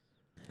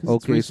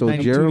Okay, so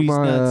 92, he's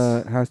Jeremiah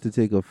nuts. has to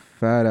take a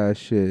fat ass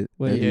shit,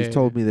 Wait. and he's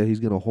told me that he's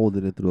gonna hold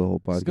it in through the whole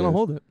podcast. He's gonna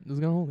hold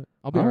it.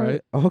 I'll be all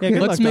right. Okay. Yeah,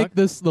 good Let's luck, make Doc.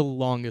 this the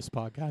longest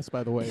podcast,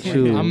 by the way. Like,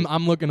 Shoot.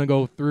 I'm looking to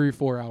go 3 or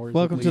 4 hours.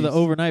 Welcome at to the least.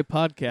 overnight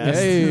podcast.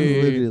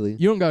 Hey, Literally.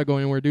 you don't gotta go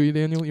anywhere, do you,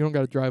 Daniel? You don't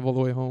gotta drive all the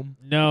way home.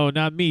 No,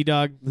 not me,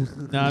 dog.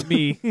 Not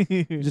me.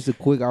 Just a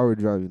quick hour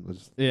driving.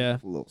 Just yeah.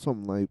 a little,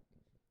 something like.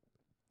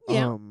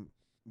 Yeah.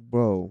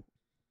 Bro,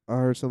 I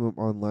heard something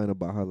online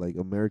about how like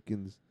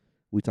Americans,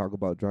 we talk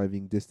about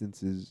driving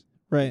distances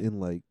Right. in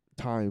like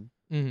time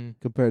Mm-hmm.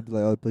 compared to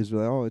like other places.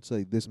 We're like, oh, it's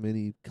like this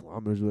many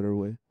kilometers, whatever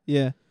way.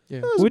 Yeah.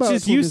 Yeah. It's Which about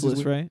is 20 useless,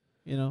 minutes. right?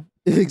 You know.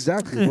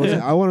 Exactly. But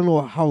I want to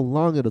know how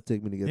long it'll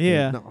take me to get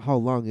Yeah. there. Not how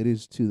long it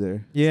is to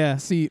there. Yeah.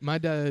 See, my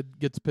dad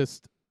gets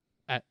pissed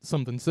at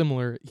something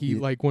similar. He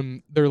Yeah. like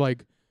when they're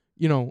like,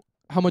 you know,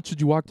 how much did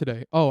you walk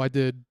today? Oh, I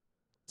did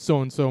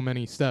so and so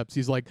many steps.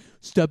 He's like,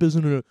 step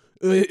isn't a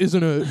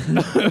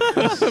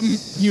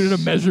unit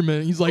of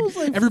measurement. He's like,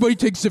 everybody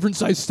takes different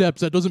size steps.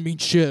 That doesn't mean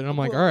shit. And I'm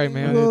like, all right,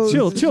 man. Well, It's,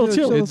 chill. it's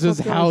the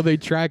just fuck how out. they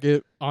track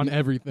it on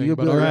everything. You'll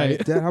But be all like,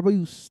 right. Dad, how about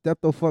you step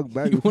the fuck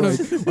back You before wanna-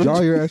 I jaw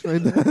your ass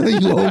right now?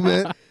 You old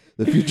man.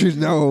 The future's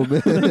now, old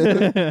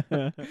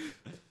man.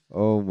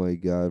 Oh my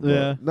god, bro.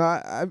 Yeah. No,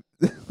 I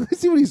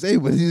see what he's saying,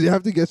 but you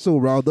have to get so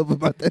riled up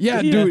about that.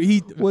 Yeah, Yeah.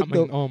 dude. What I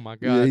mean, the- oh my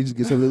Yeah, god. he just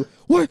gets something.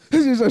 What? He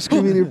just starts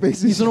screaming in your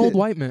face. and He's an old shit.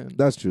 white man.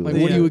 That's true. Like,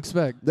 That's what do Yeah. you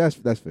expect? That's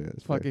fair. That's fair.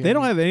 Fucking. They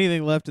don't have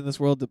anything left in this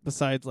world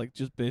besides like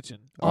just bitching.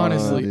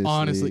 Honestly,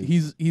 Honestly.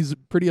 he's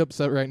pretty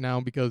upset right now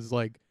because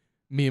like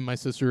me and my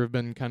sister have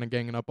been kind of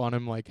ganging up on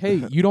him. Like,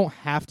 hey, you don't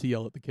have to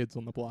yell at the kids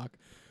on the block.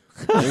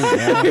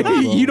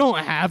 You don't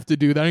have to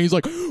do that. And he's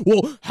like,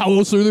 well, how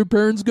else are their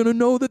parents gonna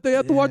know that they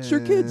have to watch their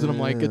kids? And I'm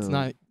like, it's Damn.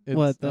 not. It's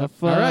What the not-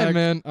 All right, fuck?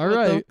 man. All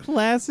What the right,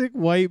 classic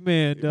white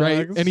man, dog.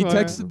 right. And he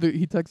Sorry.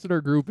 texted our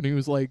group, and he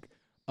was like,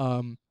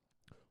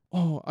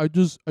 oh, I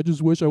just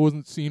wish I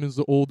wasn't seen as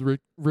the old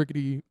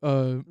rickety,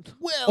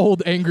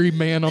 old angry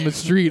man on the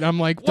street. I'm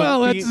like,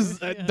 well, Don't that's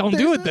be- just, don't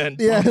do it then.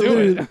 Yeah, Don't do it.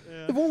 literally.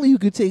 If only you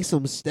could take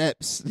some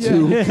steps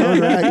to Yeah.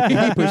 counteract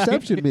that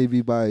perception,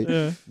 maybe by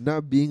Yeah.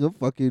 not being a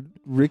fucking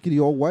rickety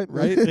old white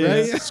man, Right,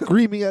 right.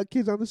 screaming at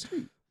kids on the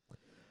street.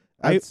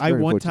 I That's very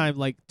one unfortunate. time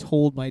like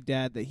told my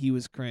dad that he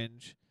was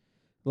cringe.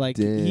 Like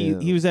Damn.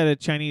 he was at a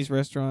Chinese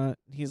restaurant.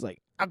 He's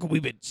like, "How come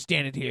we've been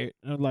standing here?"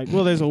 And I'm like,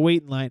 "Well, there's a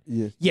waiting line."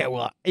 Yeah. Yeah,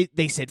 well,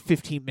 they said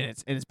 15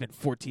 minutes, and it's been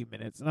 14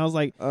 minutes. And I was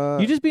like, You're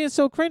 "You're just being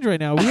so cringe right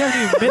now. We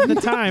haven't even been the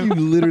You time."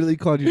 literally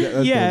called you that.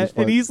 That's Yeah, dumb as fuck.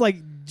 and he's like,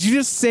 "Did you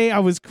just say I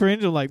was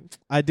cringe?" I'm like,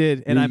 "I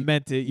did, and You- I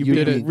meant it. You you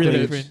made Did it it, really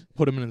did cringe." it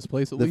put him in his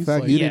place at the least?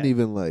 fact Like, you Yeah. didn't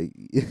even like.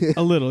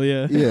 A little,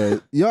 yeah.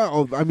 yeah.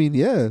 Oh, I mean,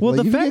 yeah. Well, like, the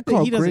if you fact get that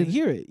called he doesn't cringe,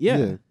 hear it,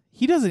 yeah.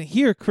 He doesn't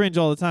hear cringe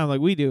all the time like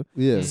we do.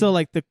 yeah. So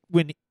like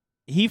when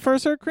he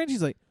first heard cringe,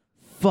 he's like,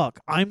 "Fuck,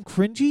 I'm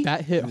cringy."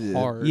 that hit Yeah.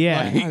 hard.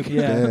 Yeah. Like,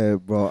 Yeah.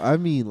 Bro. I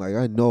mean, like,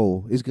 I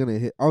know it's gonna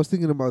hit. I was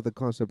thinking about the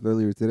concept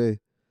earlier today,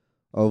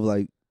 of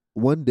like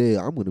one day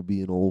I'm gonna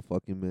be an old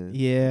fucking man,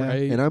 Yeah,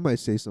 right. and I might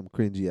say some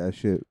cringy ass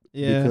shit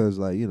yeah. because,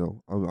 like, you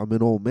know, I'm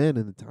an old man,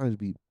 and the times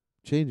be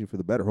changing for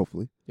the better,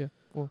 hopefully. Yeah.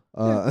 Well,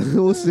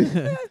 We'll see.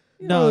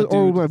 No,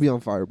 or we dude. might be on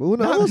fire, but we'll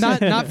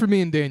not for me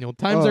and Daniel.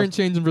 Times Oh. aren't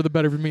changing for the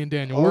better for me and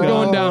Daniel. We're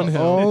going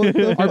downhill.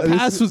 Oh, Our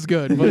past was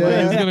good, but like,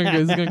 Yeah.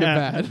 it's gonna get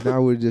bad.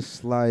 Now we're just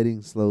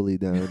sliding slowly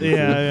down.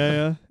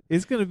 yeah.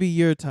 It's gonna be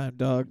your time,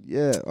 dog.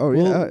 Yeah. Oh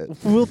yeah.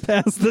 We'll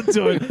pass the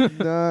torch.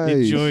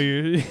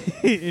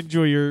 Nice.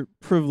 Enjoy your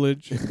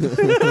privilege.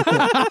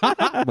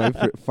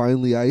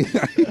 Finally, I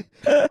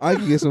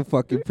can get some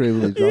fucking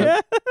privilege. Dog. Yeah.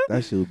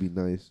 That shit would be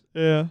nice.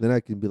 Yeah. Then I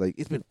can be like,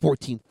 it's been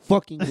 14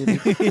 fucking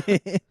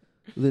minutes.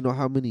 They know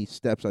how many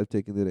steps I've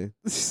taken today.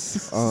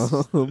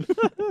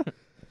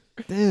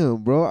 Damn,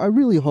 bro. I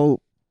really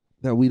hope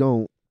that we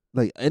don't,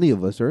 like, any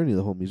of us or any of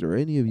the homies or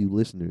any of you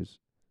listeners,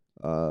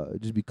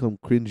 just become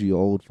cringy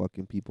old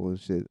fucking people and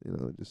shit. You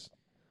know, just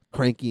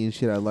cranky and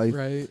shit at life.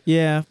 Right.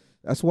 Yeah.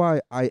 That's why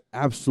I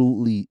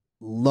absolutely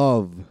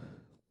love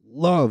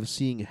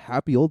seeing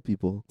happy old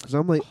people. Because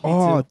I'm like,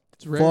 oh,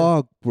 It's rare.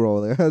 fuck, bro.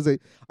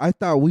 Like, I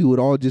thought we would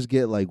all just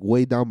get like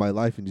way down by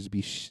life and just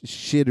be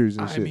shitters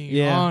and I shit. mean,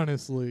 Yeah.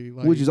 honestly,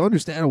 like, Which is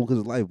understandable because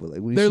of life, but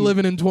like when you they're see-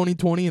 living in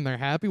 2020 and they're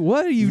happy.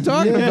 What are you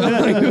talking Yeah.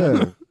 about?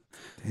 Like,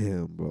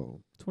 Damn, bro.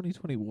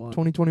 2021.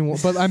 2021.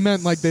 But I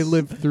meant like they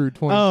lived through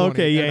 2020. Oh,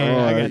 okay. Yeah. And, Yeah.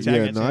 Oh, I got you.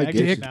 yeah, I got no, you. I I get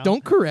get Dick, you now.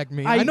 don't correct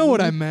me. I know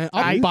what I meant.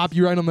 I'll bop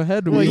you right on the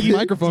head with the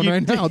microphone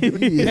right now,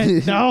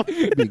 dude. No.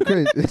 Be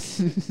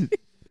crazy.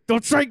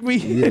 Don't strike me.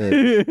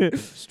 Yeah.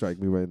 Strike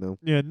me right now.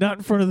 Yeah, not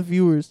in front of the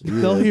viewers. Yeah.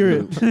 They'll hear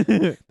it.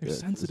 They're Yeah,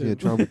 sensitive.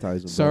 It's gonna traumatize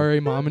them.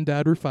 Sorry, mom and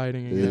dad were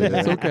fighting again. Yeah.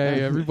 It's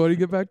okay. Everybody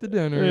get back to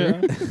dinner.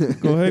 Yeah.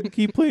 Go ahead and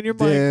keep playing your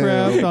Damn,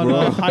 Minecraft on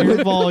bro. a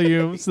higher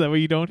volume so that way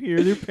you don't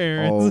hear their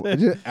parents. Oh,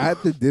 just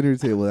at the dinner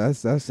table.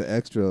 That's the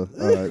extra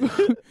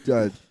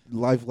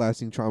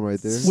life-lasting trauma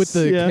right there. With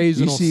the Yeah.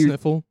 occasional You see your-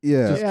 sniffle.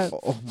 Yeah. Yeah.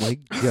 Oh my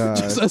god.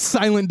 Just a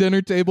silent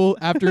dinner table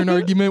after an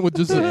argument with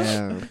just a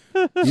Damn.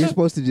 You're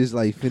supposed to just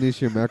like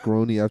finish your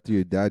macaroni after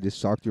your dad just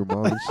shocked your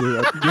mom and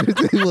shit at the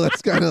dinner table.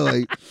 That's kind of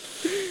like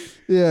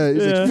Yeah,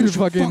 it's Yeah. like finish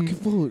your Fucking fucking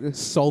food.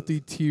 salty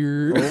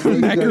tear Oh my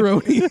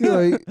macaroni.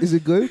 You're like, is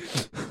it good?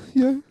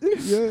 Yeah.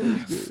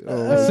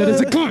 Oh, I said,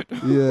 is it good?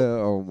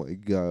 yeah. Oh my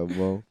god,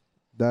 bro.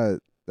 That's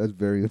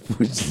very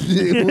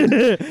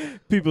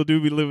unfortunate. People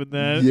do be living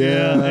that.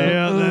 Yeah.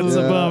 That's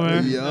a Yeah.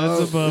 bummer. Yeah.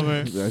 That's a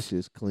bummer. That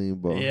shit's clean,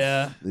 bro.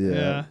 Yeah.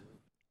 Yeah.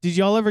 Did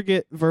y'all ever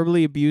get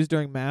verbally abused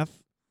during math?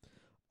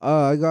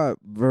 I got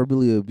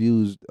verbally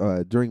abused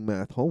during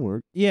math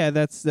homework. Yeah,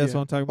 that's Yeah. what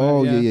I'm talking about.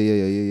 Oh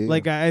yeah.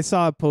 Like I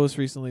saw a post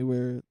recently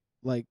where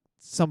like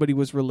somebody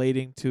was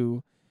relating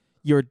to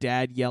your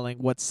dad yelling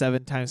 "What's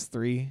 7 times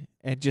 3?"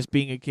 and just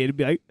being a kid and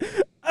be like,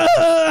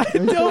 I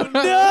don't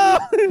know.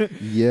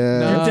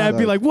 yeah. Your dad be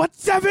that- like,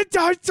 "What's 7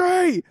 times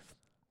 3?"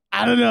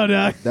 I don't know,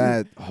 dog.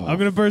 that. I'm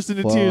gonna burst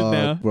into tears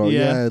now, bro.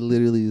 Yeah.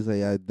 Literally, is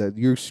like that.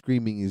 Your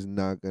screaming is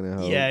not gonna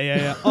help.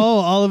 Yeah. Oh,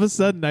 all of a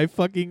sudden I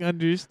fucking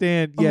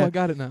understand. Oh, Yeah, I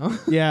got it now.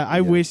 yeah. I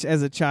Yeah. wish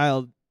as a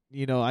child,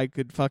 I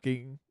could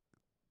fucking.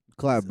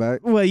 Clap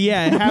back. Well,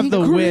 yeah, have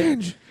the wit.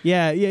 Cringe.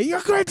 Yeah.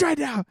 You're cringe right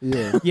now.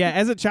 Yeah. Yeah,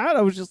 as a child,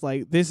 I was just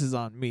like, this is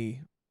on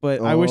me.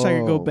 But I wish I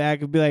could go Oh.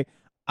 back and be like,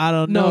 I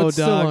don't No, know, it's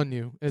dog. still on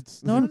you.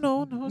 It's No.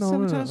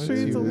 7 times 3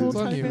 is a little It's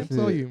on tiny you. bit. It's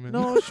all you, man.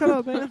 No, shut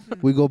up, man.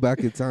 We go back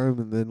in time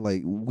and then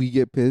like we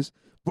get pissed.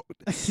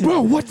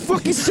 Bro, what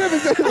fucking 7?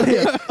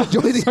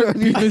 Join in Start on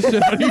beating the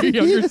shit out of your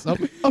younger self.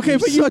 Okay, You're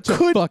but you such a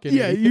could. fucking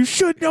Yeah, idiot. you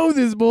should know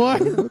this, boy.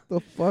 What the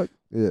fuck?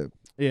 Yeah.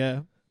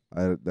 Yeah,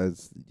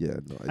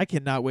 I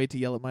cannot wait to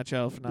yell at my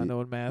child for not Y-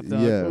 knowing math.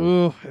 Dog. yeah.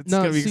 Ooh, it's No,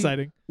 gonna be see,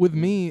 exciting. With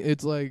me,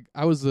 it's like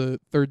I was the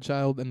third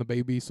child and the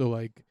baby, so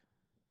like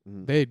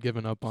Mhm. they had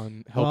given up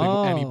on helping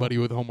Oh. anybody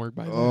with homework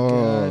by then.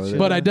 Oh, Gotcha.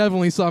 But I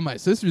definitely saw my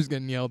sisters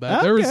getting yelled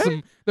at. There was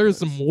Okay.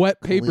 some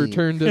wet paper Clean.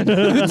 turned in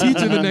the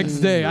teacher the next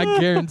day. I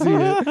guarantee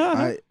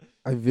it.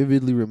 I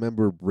vividly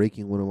remember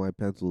breaking one of my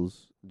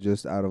pencils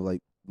just out of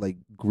like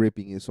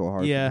gripping it so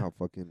hard Yeah. from how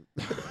fucking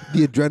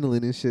the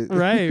adrenaline and shit.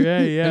 right,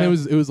 yeah. And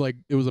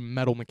it was a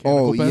metal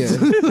mechanical Oh yeah,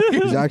 pencil.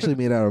 it's actually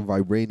made out of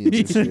vibranium.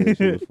 And shit. That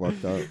shit was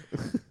fucked up.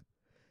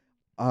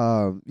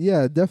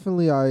 Yeah,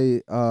 definitely.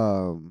 I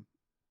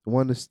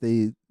want to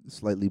stay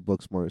slightly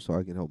book smart so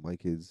I can help my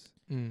kids.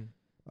 Mm.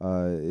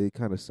 It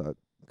kind of sucked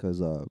because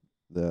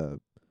the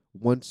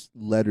once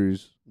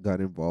letters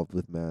got involved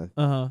with math,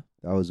 Uh-huh.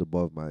 that was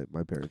above my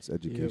parents'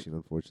 education,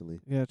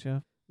 unfortunately.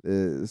 Gotcha.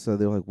 So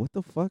they were like, "What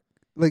the fuck?"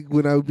 Like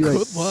when I would be like,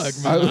 Good luck,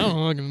 man. I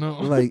don't fucking know.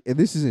 like, and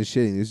this isn't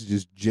shitting. This is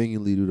just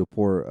genuinely due to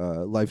poor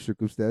life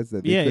circumstance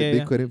that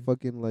they couldn't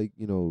fucking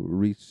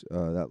reach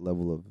that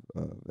level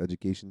of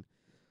education.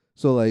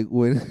 So like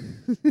when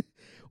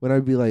when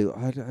I'd be like,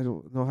 I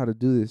don't know how to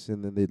do this,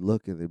 and then they'd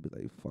look and they'd be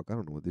like, fuck, I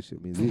don't know what this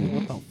shit means either.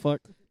 What the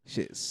fuck?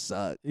 Shit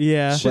sucked.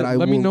 Yeah. Shit, I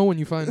let me will- know when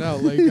you find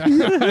out. Like,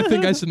 I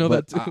think I should know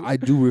But that too. I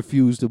do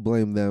refuse to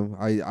blame them.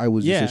 I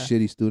was just a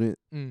shitty student,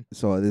 Mm.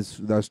 so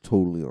that's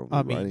totally on me.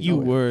 I mean, right? you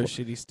Like, were a fuck.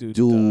 shitty student.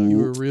 Dude. dog. You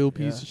were a real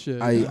piece Yeah.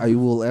 of shit. I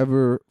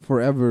will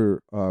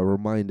forever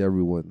remind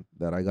everyone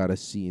that I got a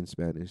C in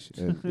Spanish,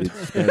 and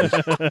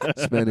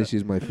it's Spanish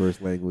is my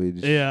first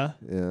language. Yeah.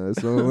 Yeah.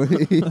 So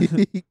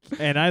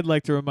And I'd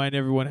like to remind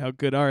everyone how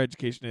good our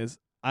education is.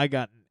 I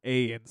got an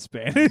A in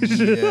Spanish.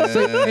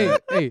 Yeah.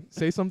 hey,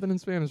 say something in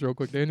Spanish real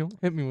quick, Daniel.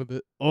 Hit me with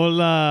it.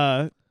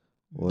 Hola.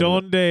 Well,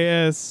 Donde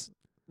es?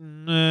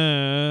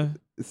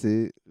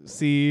 see,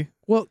 See.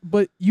 Well,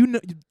 but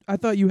I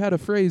thought you had a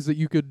phrase that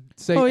you could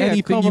say Oh, yeah.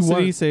 anything Como you se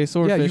want. dice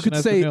swordfish Yeah, you could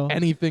en say español.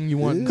 anything you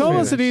want. in Yeah.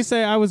 Como se Spanish. dice?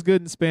 I was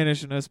good in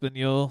Spanish and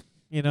Espanol.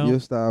 You know yo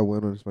estaba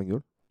bueno en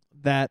español.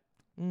 that.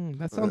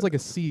 That sounds like a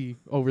C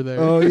over there.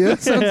 Oh yeah,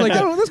 sounds like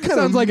that's kind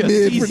sounds like a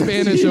C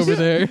Spanish over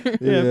there.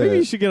 Yeah, maybe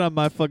you should get on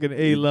my fucking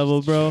A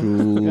level, bro.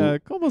 True.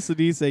 Como se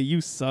dice? You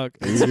suck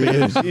in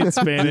Spanish. In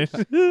Spanish.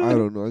 I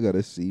don't know. I got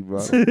a C, bro.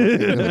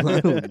 I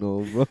don't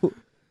know, bro.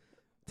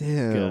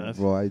 Damn,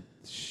 God.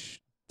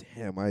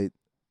 bro.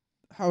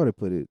 How would I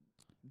put it?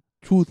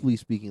 Truthfully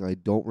speaking, I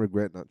don't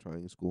regret not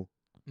trying school,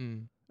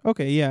 Mm,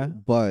 Okay, yeah,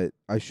 but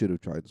I should have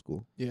tried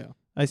school. yeah,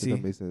 I If see.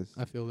 that makes sense.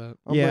 I feel that.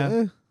 I'm Yeah.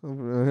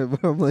 like,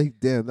 but I'm like,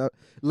 damn. That,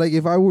 like,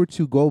 if I were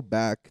to go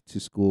back to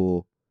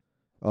school,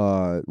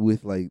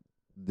 with like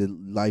the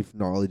life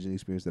knowledge and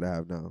experience that I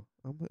have now,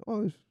 I'm like,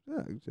 oh,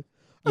 I can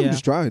Yeah.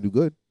 just try and do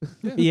good.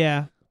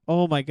 Yeah.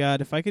 Oh my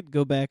God, if I could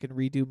go back and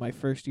redo my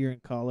first year in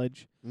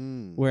college,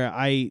 where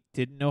I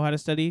didn't know how to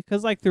study,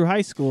 because like through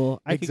high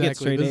school I could get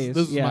straight A's.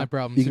 This is yeah. my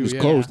problem You too. can just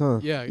yeah. coast, huh?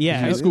 Yeah, Yeah.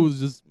 High school was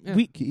just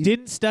We Keep-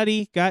 didn't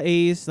study, got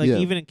A's, like Yeah.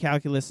 even in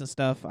calculus and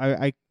stuff.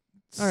 I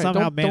all right,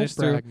 somehow don't managed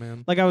brag, through.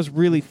 man. Like I was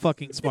really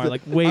fucking smart, like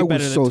way I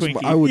better was than so Twinkie.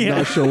 smart. I would yeah.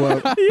 not show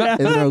up, yeah.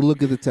 and then I would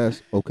look at the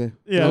test. Okay.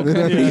 Yeah.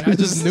 Okay. I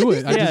just knew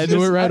it. I Yeah, just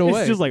knew it right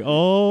away. It's just like,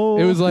 oh.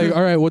 It was like,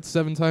 all right, what's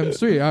 7 times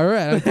 3? All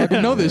right, I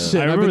fucking know this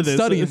Yeah. shit. I I've remember been this.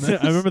 studying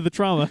this. I remember the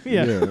trauma.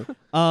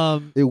 Yeah.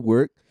 It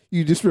worked.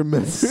 You just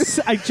remember.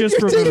 I just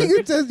You're remember. taking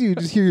your test. You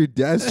just hear your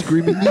dad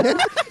screaming.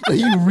 Like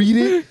you read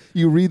it.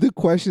 You read the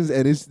questions,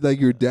 and it's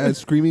like your dad's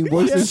screaming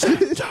voice. And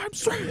shit.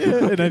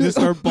 Yeah, and I just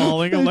start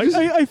bawling. I'm like,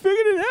 I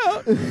figured it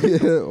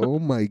out. Yeah. Oh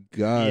my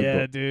god. Yeah,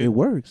 bro. dude. It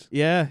works.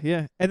 Yeah,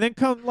 yeah. And then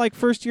come like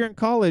first year in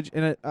college,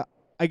 and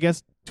I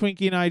guess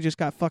Twinkie and I just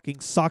got fucking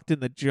socked in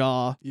the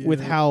jaw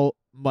with Yeah. how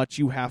much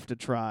you have to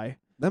try.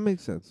 That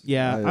makes sense.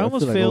 Yeah, I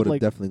almost feel like I failed, would have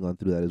like- definitely gone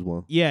through that as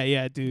well.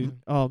 Yeah, dude.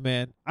 Oh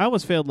man, I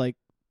almost failed like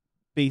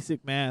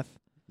basic math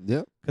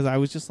Yep. because I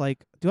was just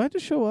like, do I have to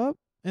show up?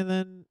 And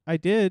then I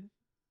did,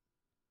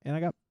 and I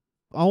got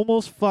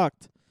almost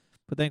fucked.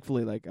 But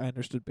thankfully, like I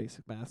understood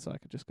basic math, so I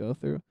could just go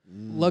through.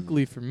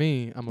 Luckily for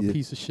me, I'm a Yeah.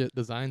 piece of shit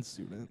design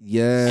student.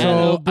 Yeah. So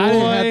Oh, I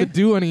didn't have boy. to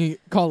do any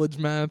college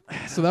math.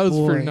 So that was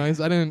pretty Boy.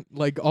 nice. I didn't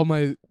like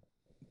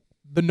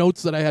the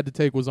notes that I had to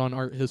take was on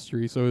art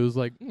history. So it was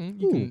like,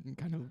 you can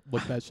kind of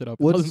look that shit up.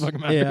 It What's- doesn't fucking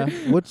matter.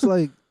 Yeah. What's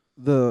like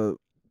the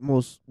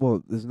most?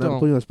 Well, it's not Don't-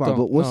 putting you on the spot, don't,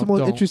 but what's the no, most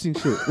don't. interesting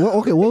shit? Well,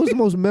 okay, what was the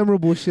most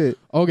memorable shit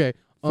Okay.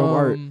 From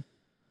art.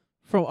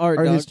 From art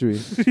art dog. history?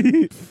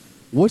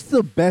 What's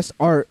the best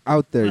art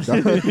out there,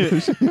 dog?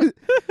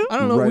 I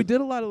don't know. We Right.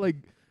 did a lot of like,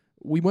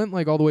 we went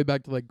like all the way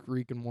back to like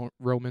Greek and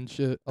Roman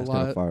shit a That's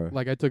kinda lot. fire.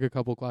 Like I took a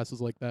couple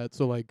classes like that.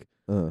 So like,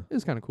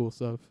 it's kind of cool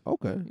stuff.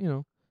 Okay. You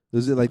know,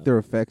 Is it like their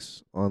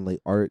effects on like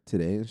art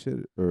today and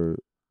shit, or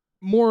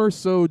more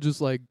so just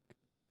like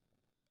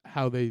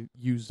how they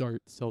use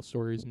art to tell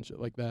stories and shit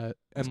like that.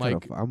 That's And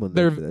kinda like I'm a nerd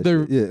they're- for that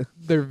they're- shit.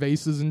 their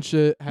vases and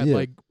shit had Yeah.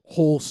 like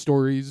whole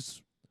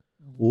stories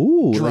Yeah.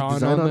 Ooh, drawn like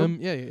design on on them.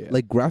 Yeah.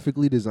 like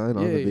graphically designed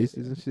on Yeah, the yeah,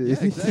 bases and shit.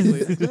 yeah,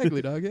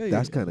 exactly, dog. Yeah,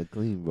 That's yeah. kind of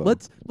clean, bro.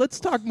 Let's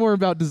talk more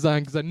about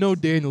design because I know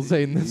Daniel's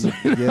hating this.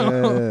 Right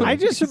now. Yeah. I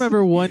just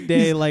remember one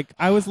day, like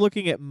I was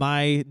looking at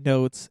my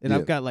notes, and Yeah.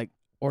 I've got like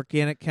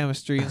organic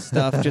chemistry and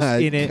stuff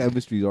just in it.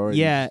 Chemistry's already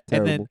Yeah, and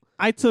terrible. then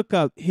I took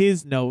up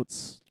his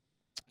notes,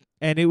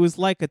 and it was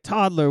like a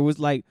toddler was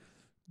like,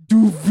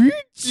 "Da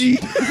Vinci,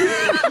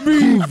 Da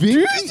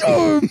Vinci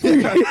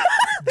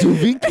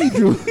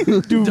drew.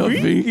 Da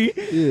Vinci,"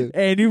 Yeah.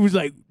 and it was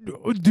like,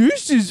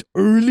 "This is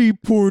early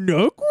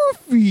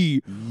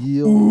pornography."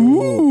 Yo.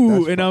 Ooh,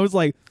 that's and I was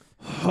like,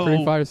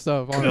 Pretty "Oh, fire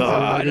stuff. Honestly,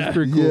 God. like, it's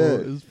pretty cool.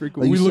 Yeah. It's pretty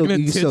cool. Like, we you looking still- at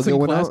you still tits in get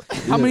one class. out?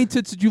 How Yeah. many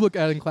tits did you look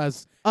at in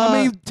class? How Uh,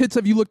 many tits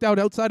have you looked out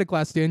outside of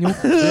class, Daniel?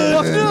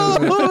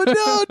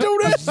 no,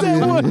 don't ask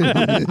that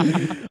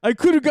one." I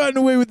could have gotten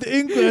away with the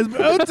in class,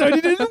 but outside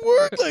it didn't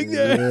work like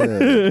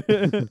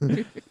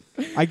that.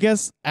 I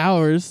guess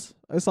ours.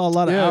 I saw a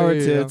lot of Yeah, our yeah,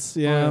 yeah. tits. Oh,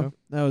 Yeah, yeah.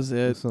 that was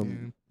it.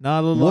 Some-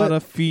 Not a What- lot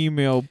of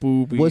female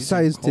boobies. what in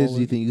size tits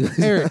do you college. think you guys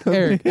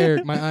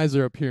Eric, my eyes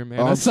are up here, man.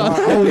 Oh, I I'm saw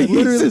sorry. I was He's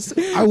literally- just-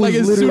 I was like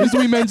as soon literally- as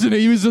we mentioned it,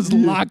 he was just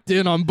Dude, locked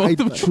in on I both of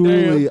them.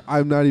 truly,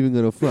 I'm not even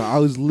gonna front. I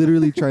was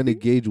literally trying to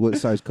gauge what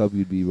size cup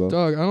you'd be, bro.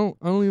 Dog, I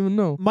don't even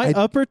know. My I-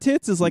 upper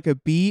tits is like a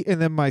B,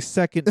 and then my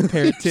second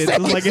pair of tits is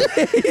like a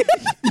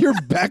Your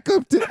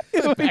backup tits.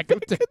 Back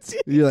up tits.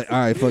 You're like, all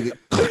right, fuck it.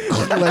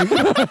 Like,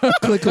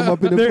 click them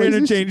up in the They're places.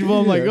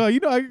 interchangeable. I'm like, Yeah. oh,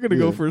 you know, I'm gonna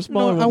go Yeah. for a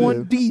smaller No, one. I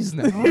want D's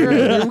now. All right,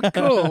 here we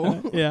go.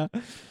 Yeah,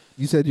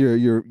 You said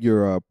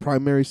your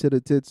primary set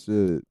of tits.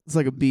 it's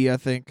like a B, I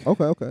think.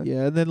 Okay.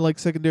 Yeah, and then like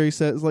secondary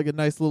set is like a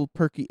nice little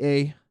perky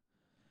A.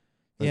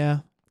 Yeah,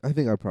 I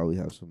think I probably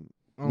have some,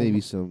 maybe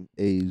some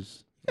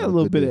A's. got a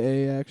little bit of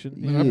A action.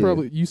 Yeah, I Yeah.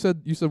 probably. You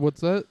said what's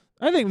that?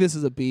 I think this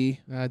is a B.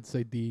 I'd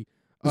say D.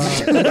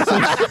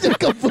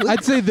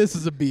 I'd say this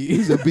is a B.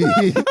 He's a B.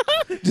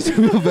 Just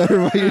to feel better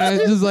about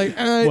yourself. Just like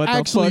What the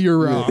actually, fuck? you're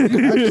wrong.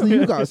 Actually,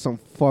 you got some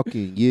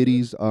fucking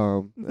yitties.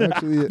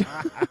 Actually,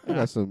 I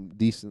got some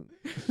decent.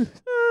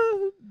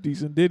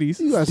 Decent ditties.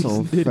 You got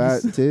some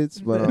fat tits,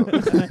 but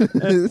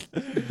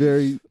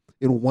very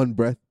in one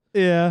breath.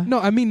 Yeah. No,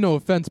 I mean no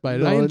offense by it.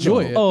 No, I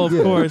enjoy no. it. Oh, of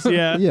Yeah. course.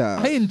 Yeah. Yeah.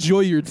 I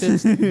enjoy your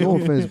tits. No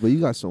offense, but you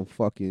got some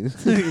fucking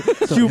some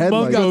Humongous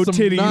headlights. got some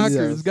titties.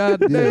 knockers. Yeah. God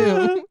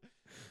damn.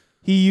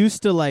 He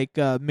used to like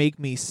make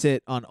me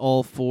sit on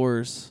all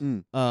fours,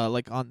 Mm.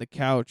 like on the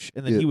couch,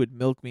 and then Yeah. he would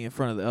milk me in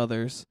front of the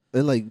others.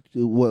 And like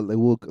what? Like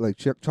will like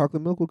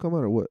chocolate milk will come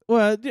out or what?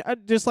 Well,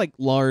 just like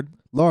lard.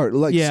 Lard,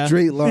 like Yeah.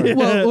 straight lard.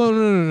 well,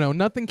 no.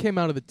 Nothing came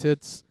out of the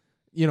tits.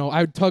 You know,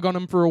 I'd tug on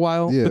him for a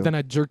while, Yeah. but then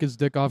I'd jerk his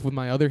dick off with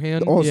my other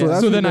hand. Oh, so Yeah.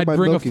 that's So what then you I'd meant by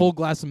bring milking. a full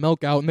glass of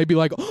milk out, and they'd be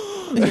like,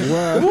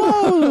 Wow.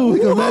 Whoa!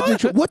 Like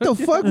imagine what the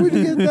fuck? Where'd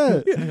you get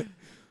that?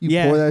 You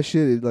Yeah. pour that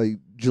shit, it like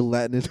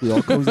gelatinously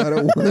all comes out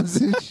at once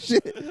and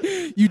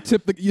shit. You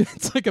tip the.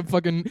 It's like a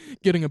fucking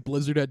getting a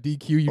blizzard at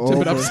DQ. You tip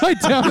it Oh, upside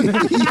down. and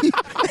then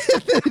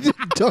it just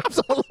dumps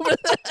all over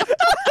that.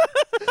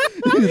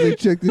 He's like,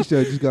 check this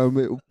shit. I just got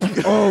made.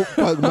 Oh,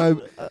 fuck, my.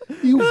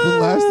 You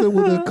blasted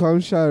with a cum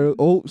shot.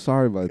 Oh,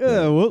 sorry about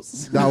Yeah, that.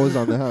 whoops. That was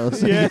on the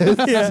house. Yeah.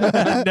 Yes.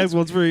 Yeah. Next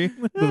one's free.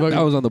 The fucking That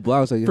was on the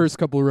blouse. I guess. first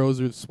couple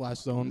rows are splash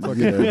zone.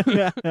 Fucking,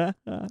 Yeah.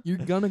 you're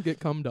gonna get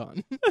cum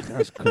done.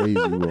 That's crazy,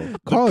 bro.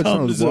 College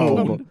cum sounds wild,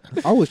 zone.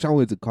 bro. I wish I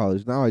went to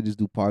college. Now I just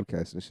do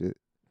podcasts and shit.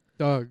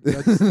 Dog,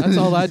 that's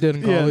all I did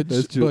in Yeah, college,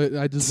 that's true. but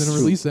I just That's didn't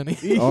true. release any.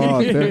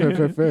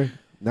 Oh, fair.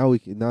 Now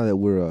that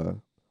we're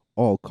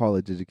all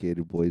college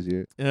educated boys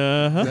here,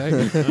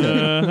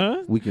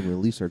 Uh-huh. we can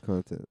release our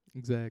content.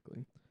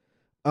 Exactly.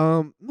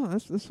 No,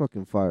 that's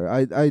fucking fire.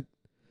 I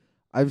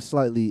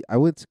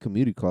went to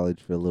community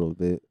college for a little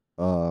bit.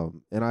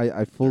 And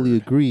I fully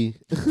agree.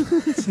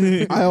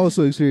 I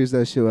also experienced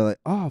that shit where like,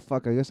 oh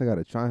fuck, I guess I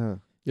gotta try, huh?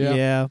 Yeah.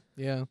 Yeah.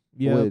 Yeah.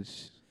 Yeah.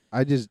 Which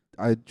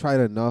I tried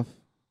enough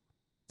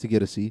to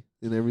get a C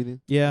in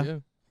everything. Yeah.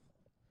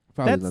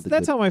 Probably That's not the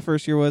that's good. how my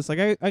first year was.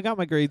 Like I got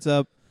my grades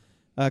up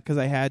because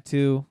I had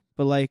to,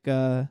 but like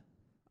I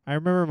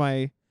remember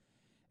my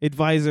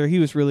advisor, he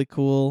was really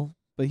cool,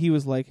 but he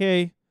was like,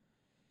 "Hey,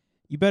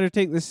 you better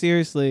take this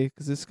seriously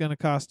because it's gonna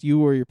cost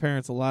you or your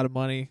parents a lot of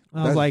money."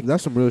 And I was like,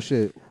 that's some real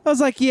shit.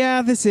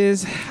 "Yeah, this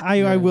is. I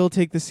Yeah. will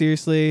take this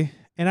seriously."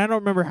 And I don't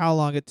remember how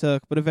long it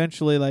took, but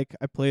eventually, like,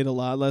 I played a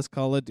lot less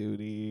Call of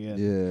Duty, and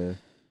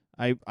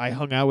Yeah, I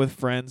hung out with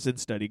friends in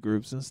study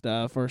groups and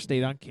stuff, or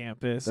stayed on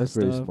campus. that's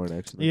and very stuff. smart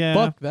actually. Yeah.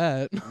 Fuck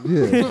that.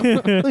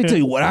 Yeah. Let me tell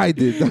you what I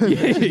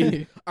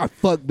did. I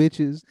fucked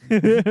bitches,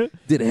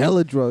 did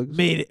hella drugs.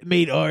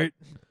 made art.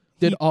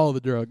 Did all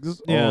the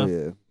drugs. Yeah. Oh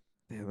yeah.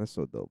 Damn, that's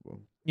so dope, bro.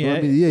 Yeah, Well,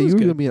 I mean, it yeah, was you were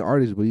good. gonna be an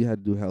artist, but you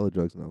had to do hella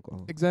drugs and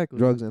alcohol. Exactly.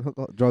 Drugs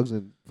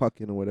and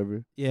fucking or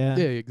whatever. Yeah.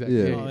 Yeah, exactly.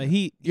 Yeah. Yeah, Oh, yeah.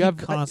 he You have-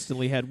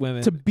 constantly had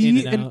women To in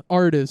be and an out.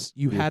 artist,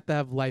 you Yeah. had to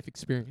have life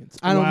experience.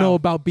 I don't Wow. know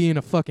about being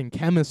a fucking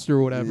chemist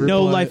or whatever.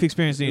 No but life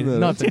experience needed. No.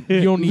 Nothing.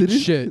 You don't need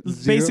shit.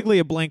 It's basically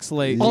a blank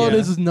slate. All yeah. it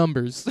is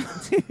numbers.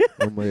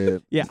 Oh my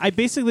god. Yeah, I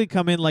basically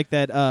come in like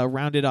that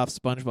rounded off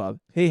SpongeBob.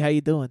 Hey, how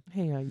you doing?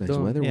 Hey, how you Nice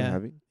doing? weather Yeah. we're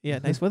having. Yeah,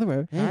 nice weather.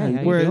 Bro. Hey, how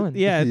you Where, doing?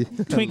 Yeah,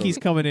 Yeah. Twinkie's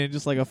coming in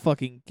just like a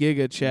fucking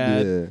giga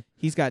Chad. Yeah.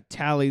 He's got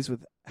tallies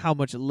with how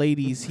much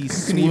ladies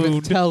he's You can even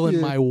swooned. tell in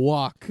Yeah. my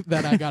walk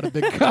that I got a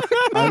big cock.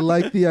 I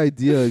like the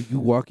idea of you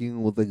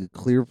walking with like a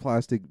clear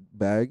plastic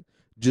bag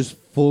just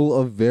full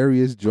of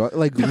various drugs,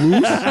 like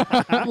loose,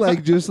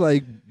 like just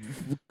like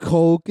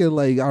coke and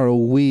like I don't know,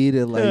 weed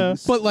and like Yeah.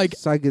 But, like,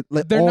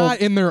 like They're all not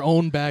in their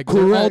own bag.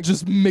 They're all Correct.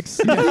 just mixed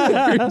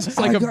together. Just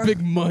like I a got-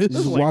 big mush.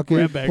 just like walk in,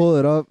 grab bag. pull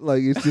it up,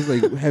 like it's just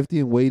like hefty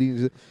and weighty.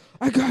 Just,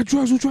 I got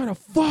drugs. We're trying to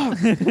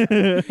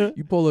fuck.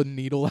 You pull a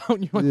needle out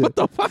and you're like, Yeah. what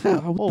the fuck? What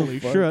the Holy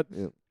fuck? shit.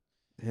 Yeah.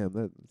 Damn,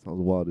 that sounds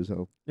wild as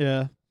hell.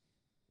 Yeah.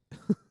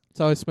 That's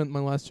how I spent my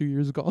last 2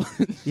 years of college.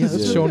 Yeah, Just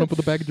yeah. showing up with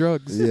a bag of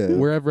drugs. Yeah.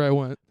 Wherever I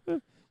went.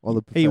 All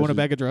the Hey, you want a professors-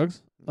 bag of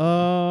drugs?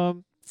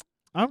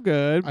 I'm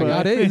good. I but-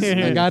 got A's.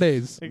 I got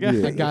A's. I got-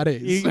 Yeah. I got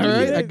A's. You- All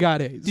right, yeah. I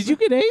got A's. Did you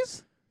get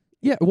A's?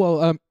 Yeah.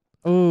 Well,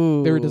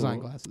 Oh, they were design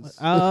glasses.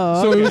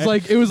 Oh, So it okay. was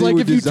like They if were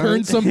you designed-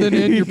 turned something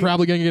in, you're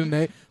probably gonna get an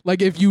A.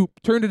 Like if you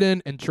turned it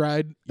in and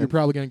tried, you're And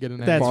probably gonna get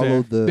an A. That's fair.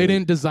 Follow the. They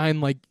didn't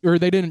design like, or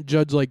they didn't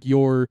judge like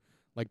your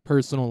like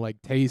personal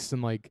like taste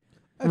and like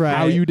right.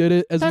 how you did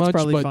it as That's much,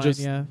 probably but fine,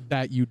 just yeah.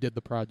 that you did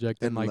the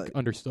project and And, like like-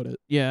 understood it.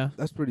 Yeah.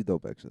 That's pretty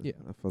dope, actually. Yeah.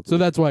 I fuck So with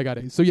that's why I got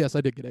A's. So yes,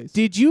 I did get A's.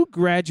 Did you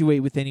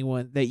graduate with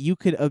anyone that you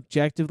could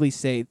objectively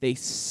say they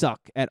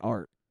suck at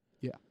art?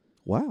 it.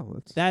 Wow,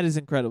 that's That is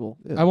incredible.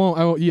 yeah. I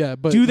won't. Yeah,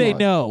 but Do they well,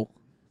 know?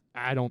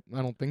 I don't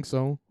think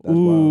so. That's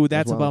Ooh, wild.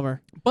 that's a wild.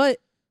 bummer. But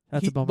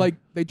That's he- a bummer. like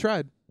they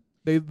tried.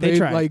 They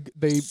tried. like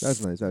they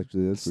That's nice,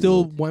 actually. That's pretty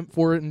still dope. went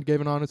for it and gave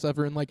an honest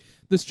effort, and like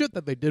the shit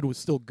that they did was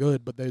still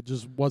good, but they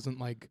just wasn't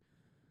like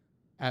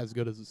as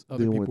good as other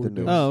They people weren't were the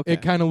doing. newest. Oh, okay.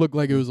 It kind of looked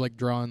like it was like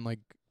drawn like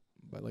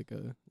by like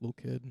a little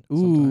kid. Ooh,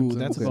 sometimes,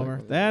 and that's a it's bummer.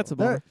 like, That's a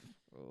bummer.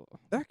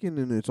 That can,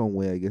 in its own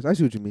way, I guess. I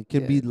see what you mean.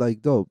 Can Yeah. be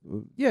like dope.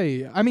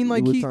 yeah. I mean,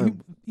 like With he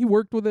time. he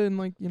worked with it, and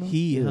like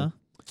He, Yeah. huh?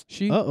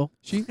 she Uh-oh.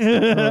 she,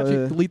 yeah.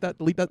 delete that.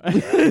 Delete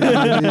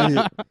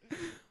that.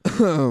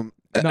 Um,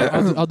 No,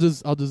 I'll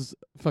just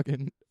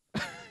fucking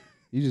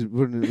you just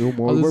put in a little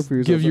more I'll work just for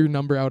yourself. give your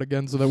number out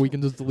again so that we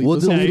can just delete We'll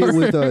this. delete whole it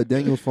with part.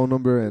 Daniel's phone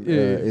number and Yeah,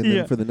 yeah. and Yeah.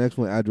 then for the next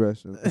one,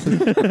 address.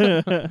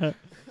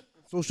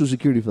 Social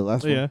security for the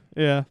last yeah,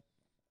 yeah.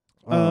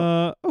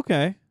 one.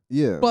 Okay.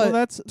 Yeah. But Well,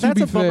 that's to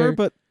be a bummer, fair-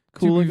 but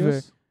cool, I be fair,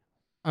 guess.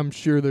 I'm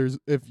sure there's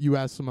if you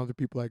ask some other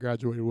people I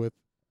graduated with,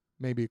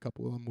 maybe a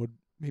couple of them would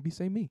maybe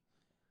say me.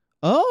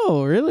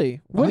 Oh,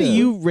 really? What do yeah.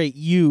 you rate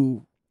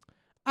you?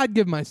 I'd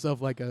give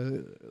myself like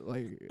a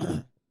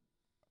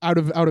out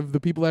of the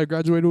people I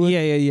graduated with.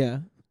 Yeah.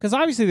 Because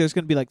obviously there's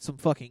going to be like some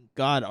fucking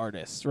god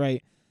artists,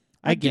 right?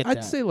 I get I'd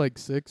that. say like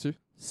six or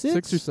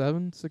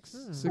seven, six,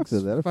 Hmm. six, I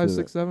feel that, I five, feel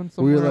six, that. seven, Where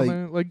somewhere you're around like-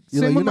 there. Like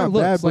you're same like, with my you're not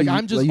looks. bad, but Like you-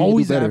 I'm just like, you can do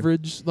always better.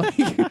 average. Like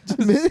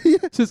Yeah.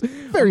 just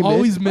Very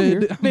always mid.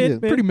 mid. Mid, Yeah.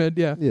 Pretty mid.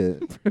 Yeah. Yeah.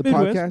 The Midwest.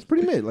 podcast,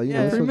 pretty mid. Like, you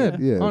Yeah, know, Pretty it's mid.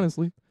 okay. Yeah.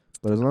 Honestly.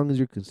 But as long as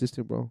you're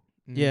consistent, bro,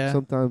 Yeah.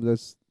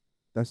 sometimes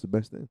that's the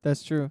best thing.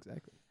 That's true.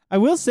 Exactly. I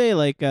will say,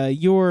 like,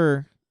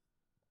 your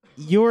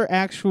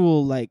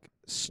actual like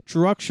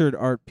structured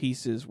art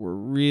pieces were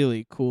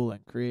really cool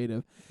and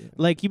creative. Yeah.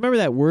 Like, you remember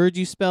that word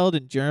you spelled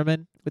in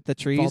German with the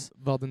trees?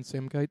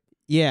 Waldensamkeit.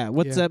 Yeah.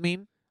 What's Yeah. that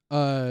mean?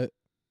 It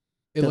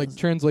like Does-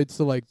 translates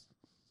to like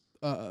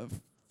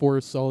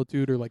forest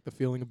solitude or like the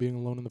feeling of being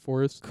alone in the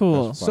forest.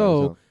 Cool. That's fire as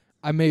So hell.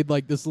 I made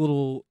like this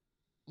little,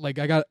 like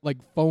I got like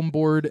foam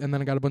board and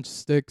then I got a bunch of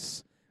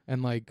sticks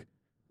and like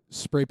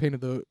spray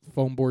painted the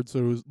foam board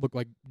so it looked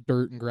like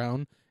dirt and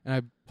ground. And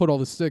I put all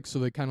the sticks so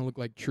they kind of look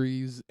like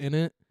trees in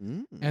it.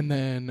 And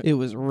then, It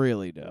was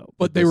really dope.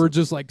 but they were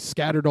just like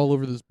scattered all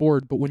over this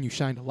board. But when you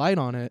shined a light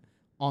on it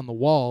on the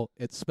wall,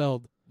 it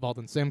spelled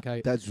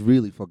Waldensamkeit. That's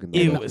really fucking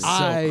It dope. And was the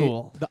so eye,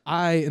 cool. The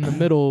eye in the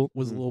middle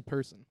was a little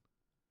person.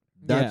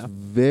 That's Yeah.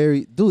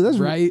 very dude. That's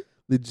right?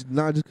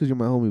 Not just because you're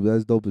my homie, but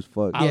that's dope as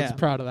fuck. I Yeah. was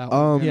proud of that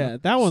one. Yeah,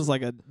 that one's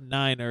like a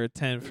 9 or a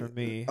 10 for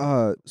me.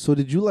 So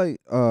did you like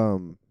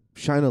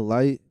shine a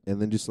light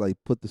and then just like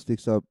put the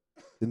sticks up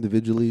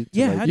individually?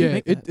 Yeah, like, how do you Yeah,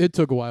 make it that? it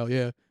took a while.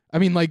 Yeah, I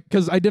mean, like,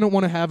 because I didn't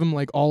want to have him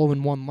like all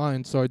in one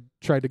line, so I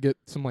tried to get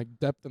some like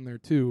depth in there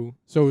too.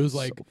 So it was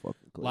like so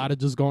fucking a clean. lot of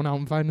just going out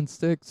and finding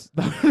sticks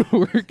that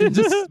would work and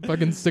just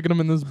fucking sticking them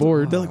in this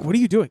board. They're like, what are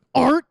you doing?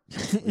 Art?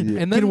 Yeah. And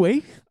Get then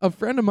away? a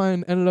friend of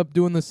mine ended up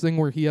doing this thing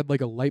where he had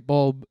like a light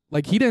bulb.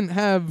 Like he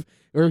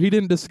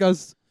didn't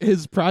discuss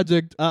his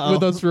project Uh-oh.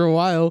 with us for a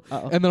while.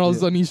 Uh-oh. And then all of a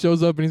Yeah. sudden he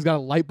shows up and he's got a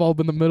light bulb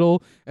in the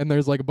middle and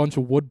there's like a bunch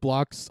of wood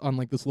blocks on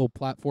like this little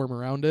platform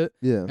around it.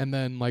 Yeah. And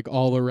then like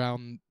all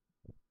around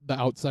the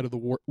outside of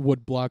the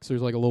wood blocks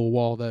there's like a little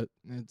wall that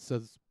it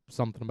says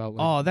something about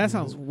like, Oh, that you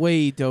sounds know.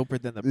 way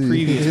doper than the Yeah.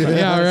 previous. Yeah,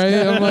 Yeah,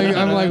 project. right.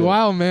 I'm like,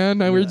 wow, man.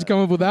 Where'd you come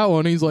up with that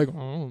one? He's like,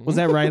 oh. Was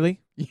that Riley?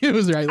 It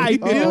was Riley. I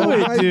knew Oh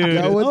it, my dude.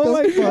 God, what oh the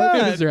my fuck? It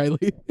god, was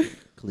Riley.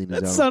 Clean that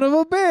it out. son of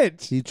a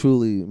bitch. He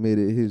truly made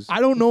it his. I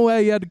don't know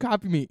why he had to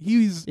copy me.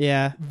 He's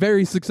Yeah,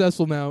 very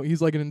successful now.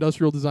 He's like an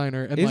industrial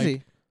designer, and is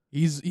like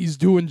he?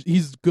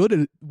 he's good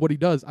at what he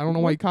does. I don't know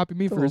why he copied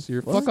me the first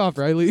year. fuck? Fuck off,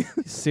 Riley.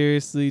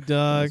 Seriously,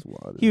 dog. That's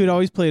wild, He would man.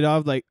 always play it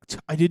off like,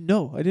 I didn't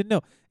know,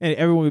 and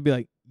everyone would be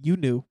like, you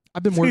knew.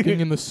 I've been working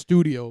in the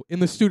studio,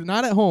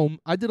 not at home.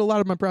 I did a lot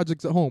of my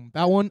projects at home.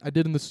 That one I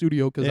did in the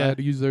studio because I Yeah. had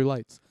to use their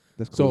lights.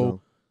 That's cool. So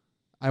though.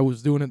 I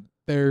was doing it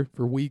there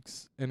for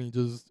weeks, and he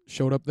just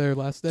showed up there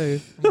last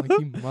day. I'm like,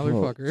 you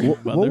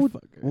motherfucker.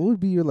 What would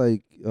be your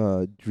like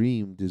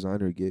dream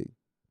designer gig?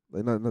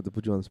 Like not to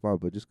put you on the spot,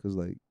 but just because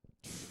like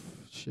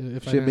Shit,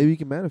 if I shit, maybe you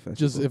can manifest.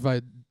 just it, if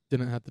I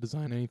didn't have to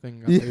design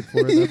anything, I Yeah. paid for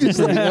it. You That'd be just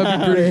pretty- like, that'd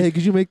be pretty. hey,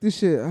 could you make this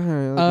shit? All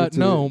right, I'll get to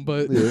No, it.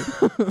 but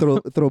Yeah.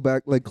 throw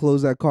back, like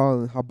close that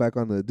call and hop back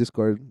on the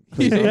Discord.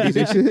 Play Yeah. zombies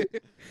and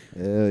shit.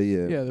 Hell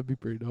yeah. yeah, that'd be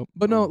pretty dope.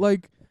 But no,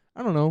 like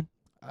I don't know.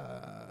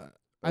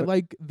 I What?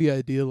 like the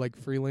idea like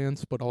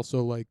freelance, but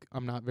also like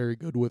I'm not very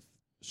good with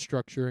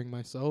structuring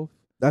myself.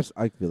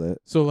 I feel that.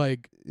 So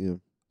like Yeah.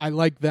 I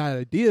like that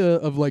idea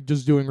of like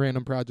just doing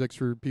random projects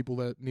for people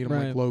that need them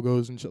Right. like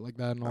logos and shit like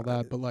that and all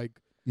that. But like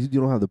You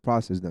don't have the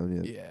process down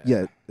yet. yeah,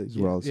 Yet is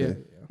what I'll say. yeah.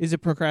 Is it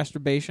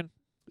procrastination?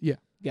 Yeah.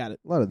 Got it.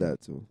 A lot of that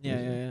too.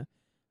 Yeah.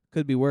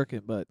 Could be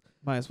working, but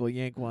might as well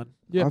yank one.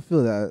 Yeah. I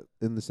feel that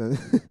in the sense,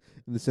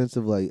 in the sense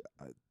of like,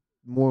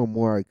 more and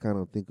more I kind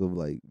of think of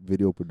like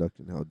video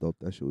production, how dope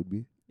that shit would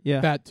be.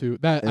 Yeah. That too.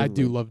 That I And,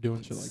 do like, love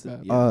doing shit like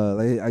that. Yeah.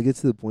 Like I get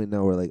to the point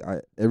now where like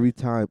every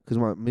time, because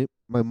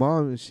my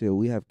mom and shit,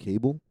 we have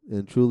cable,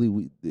 and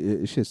truly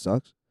it shit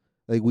sucks.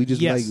 Like we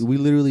just Yes. like we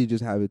literally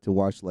just have it to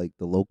watch like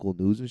the local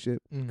news and shit,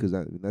 Mhm. because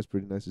that's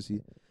pretty nice to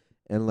see.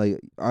 And like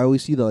I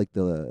always see the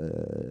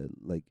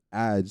like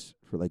ads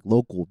for like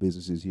local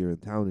businesses here in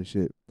town and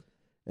shit,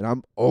 and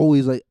I'm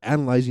always like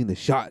analyzing the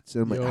shots,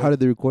 and I'm like, Yo. how did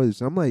they record this?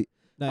 And I'm like,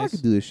 I Nice.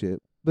 could do this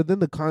shit. But then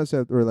the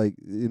concept, or like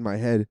in my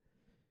head,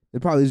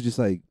 it probably is just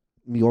like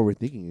me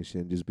overthinking and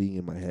shit, and just being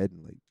in my head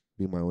and like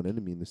being my own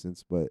enemy in a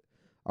sense. But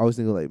I was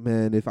thinking like,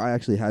 man, if I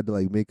actually had to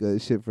like make a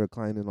shit for a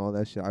client and all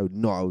that shit, I would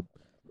know I would.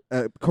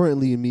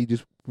 Currently, in me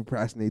just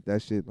procrastinate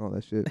that shit and all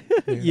that shit.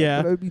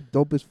 Yeah. But it would be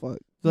dope as fuck.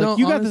 Like, No,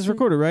 you got this honestly-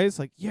 recorded, right? It's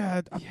like,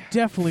 yeah, I'm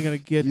definitely gonna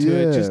get to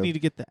it. Just Yeah. need to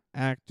get the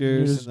You're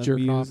actors just and the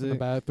jerking off in the music.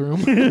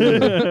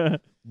 bathroom.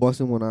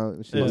 Busting one out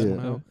and shit. Yeah. Yeah.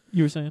 One out.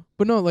 You were saying?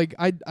 But no, like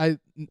I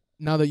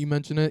now that you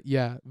mention it,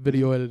 yeah,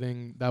 video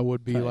editing that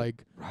would be Right.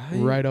 like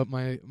right up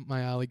my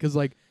alley. Because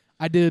like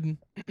I did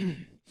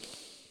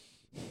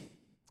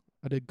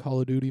Call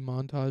of Duty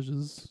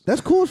montages.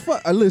 That's cool as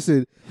fuck.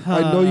 Listen,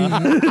 I know you. I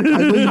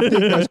know you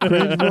think that's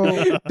cringe,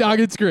 bro. Dog,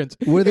 it's cringe.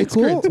 Were they It's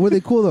cool? cringe. Were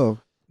they cool though?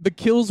 The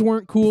kills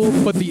weren't cool,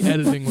 but the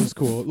editing was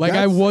cool. Like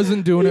I That's-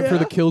 wasn't doing it for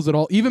the Yeah. kills at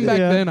all. Even back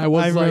then, I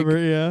was like, remember,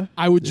 yeah.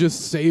 I would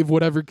just save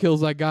whatever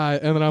kills I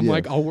got, and then I'm Yeah.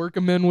 like, I'll work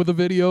them in with a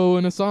video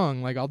and a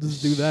song. Like I'll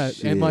just do that.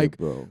 Shit, And like,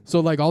 bro.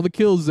 so like all the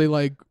kills, they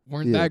like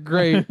weren't Yeah. that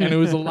great, and it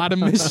was a lot of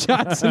missed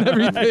shots and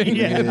everything.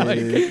 Yeah. And, like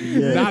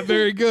Yeah. not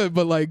very good,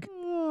 but like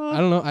I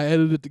don't know. I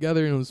edited it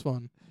together and it was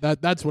fun.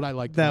 That's what I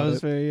liked. That about was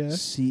it. very, yeah.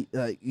 See,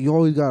 like you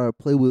always gotta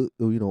play with,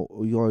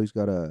 you always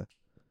gotta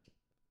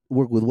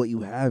work with what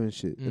you have and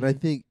shit. And I Mhm.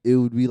 think it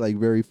would be like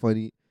very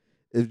funny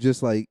if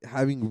just like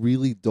having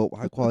really dope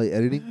high quality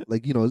editing,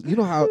 like you know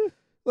how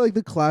like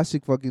the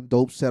classic fucking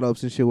dope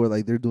setups and shit where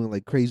like they're doing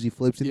like crazy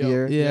flips in Yo, the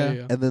air,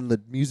 Yeah. and then the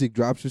music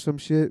drops or some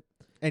shit,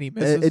 And he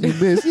misses. and you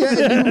miss,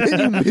 and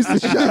you miss the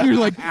shot. You're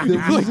like The you're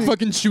like music-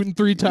 fucking shooting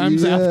 3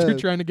 times Yeah. after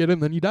trying to get in,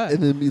 then you die.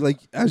 And then like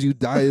as you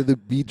die, the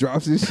beat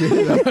drops and shit,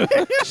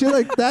 shit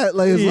like that.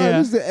 Like as long Yeah.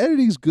 as the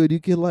editing's good, you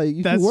can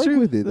That's work true.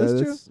 with it.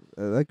 That's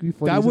That could be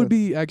funny. That as would hell.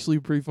 be actually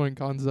a pretty fun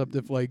concept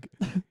if like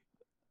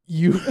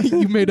you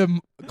made a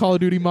Call of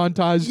Duty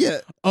montage yeah,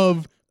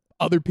 of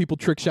other people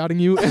trick shotting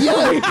you.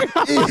 yeah,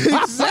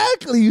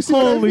 exactly. You see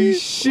what I Holy mean?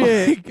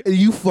 shit. And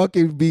you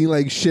fucking being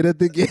like shit at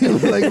the game,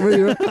 like when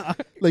you're,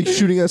 like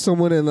shooting at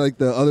someone and like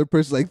the other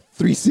person like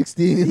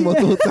 360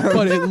 multiple times.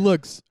 But it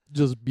looks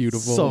just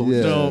beautiful. So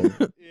Yeah. dope.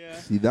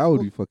 See, that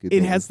would be fucking. It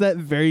dope. has that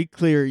very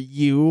clear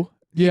you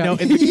Yeah.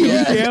 in the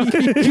Yeah.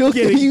 kill Kill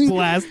cam, getting cam.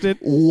 blasted.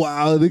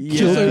 Wow, the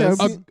kill Yes.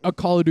 cams. a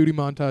Call of Duty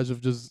montage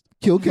of just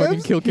Kill fucking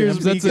cams. kill Here's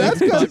cams. me That's it.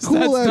 That's kind of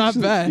cool. That's not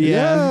actually. bad.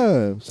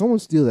 Yeah. Someone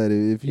steal that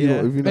if you Yeah.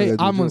 don't, if you're not. Hey, gonna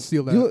do I'm it. gonna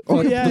steal that. You-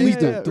 oh, Yeah, delete yeah,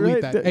 that.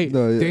 Delete right. that. Hey,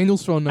 No, yeah.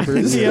 Daniel's phone number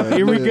is Yeah,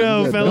 here we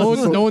go, that's fellas.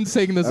 where- no one's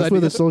taking this That's idea.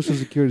 where the social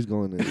security's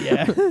going in.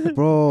 Yeah.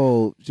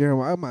 Bro,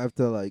 Jeremiah, I might have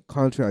to like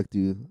contract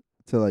you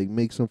to like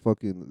make some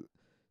fucking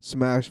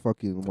smash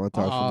fucking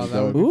montage Oh, for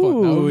that would me. be dog.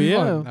 fun. That Ooh, would be yeah.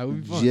 fun. That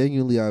would be fun.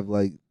 Genuinely, I've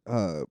like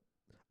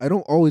I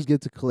don't always get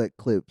to collect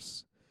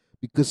clips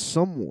because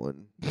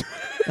someone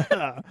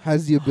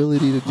has the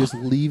ability to just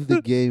leave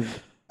the game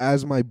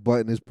as my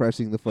button is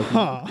pressing the fucking.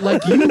 Huh.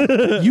 Like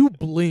you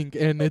blink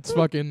and it's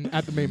fucking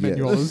at the main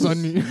menu all of a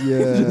sudden. You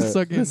Yeah. just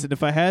fucking, Listen,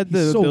 if I had the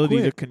He's so ability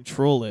to quick.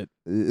 control it,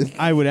 It's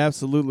I would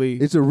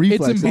absolutely. a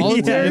reflex. it's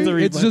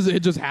involuntary. Yeah, it's a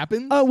It just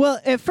happens. Oh well,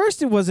 at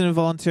first it wasn't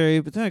involuntary,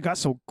 but then I got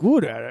so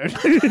good at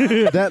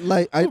it. That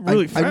like I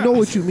Really I know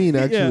what fast. you mean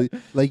actually.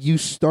 Like you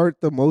start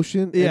the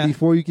motion Yeah. and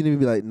before you can even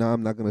be like, nah,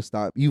 I'm not gonna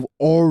stop. You've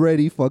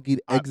already fucking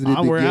exited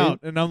the we're game. out,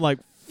 and I'm like,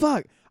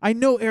 fuck. I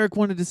know Eric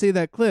wanted to say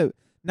that clip.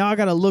 Now I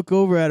gotta look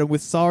over at him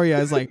with sorry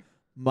eyes, like,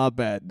 my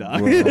bad, dog.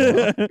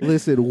 Bro.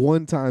 Listen,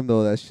 one time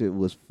though, that shit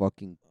was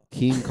fucking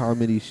king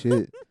comedy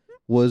shit.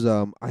 Was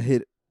I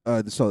hit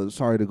so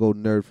sorry to go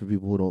nerd for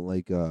people who don't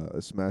like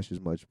Smash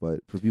as much, but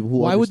for people who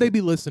Why would they understand-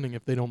 be listening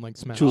if they don't like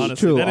Smash? True,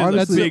 Honestly, true. that is a That's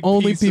Honestly, the big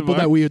only piece of people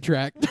art. that we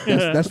attract.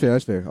 that's fair.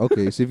 That's fair.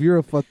 Okay, so if you're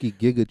a fucking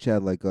Giga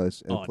Chad like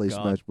us and Oh, play God.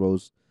 Smash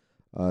Bros.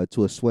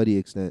 To a sweaty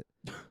extent,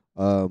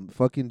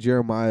 fucking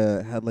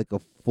Jeremiah had like a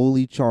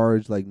fully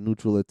charged like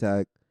neutral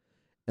attack,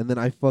 and then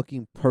I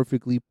fucking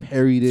perfectly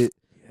parried it,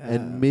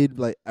 and mid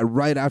like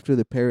right after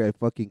the parry, I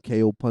fucking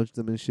KO punched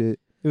him and shit.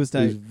 it was It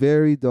was tight.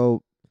 very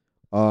dope.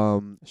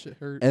 Shit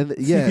hurt. And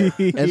yeah, and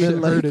Shit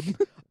then like hurted.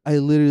 I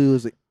literally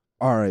was like,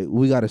 all right,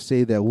 we gotta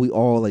say that we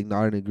all like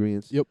not in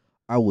agreement. Yep.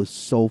 I was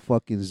so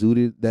fucking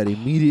zooted that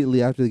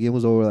immediately after the game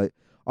was over, like,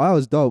 oh, that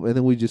was dope, and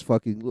then we just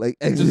fucking like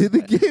exited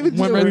the game and went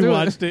just right we through it.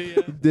 watched it.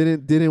 Yeah.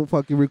 didn't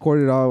fucking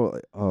record it all.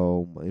 Like,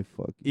 oh my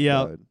fucking Yeah.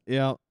 god.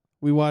 Yeah,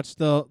 we watched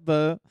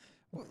the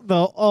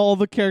all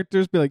the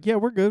characters be like, yeah,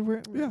 we're good.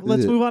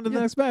 Let's Yeah. move on to the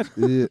next match.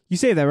 Yeah. You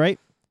say that right?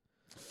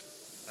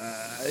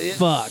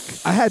 Fuck.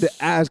 I had to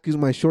ask because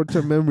my short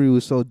term memory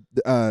was so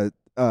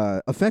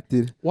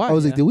affected. Why? I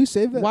was like, Yeah. did we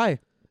save that? Why?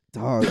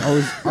 Dog,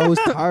 I was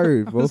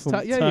tired, bro. Was From,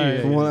 ti- yeah,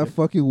 tired. from all that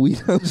fucking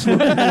weed I was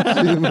smoking,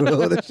 that shit,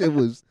 bro. That shit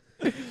was.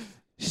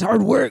 It's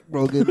hard work,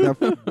 bro. Getting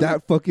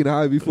that fucking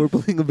high before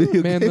playing a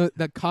video Man, game.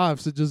 that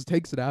coughs, it just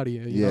takes it out of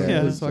you. You Yeah, know?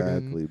 Yeah. It's fucking-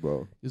 exactly,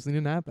 bro. just need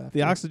a nap after.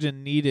 The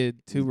oxygen needed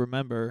to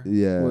remember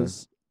Yeah.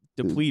 was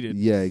depleted.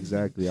 Yeah,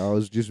 exactly. I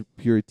was just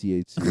pure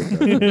THC. at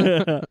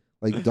that point.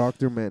 Like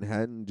Dr.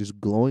 Manhattan, just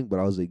glowing, but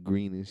I was like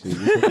green and shit.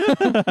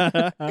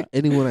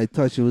 Anyone I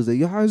touched, it was like,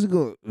 yo, how's it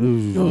going?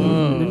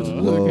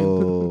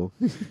 Whoa.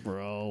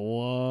 Bro,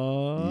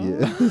 what?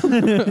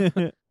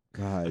 Yeah.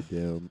 God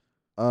damn.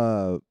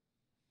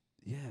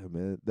 Yeah,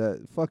 man.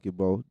 That fuck it,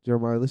 bro.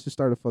 Jeremiah, let's just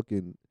start a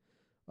fucking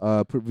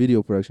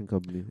video production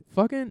company.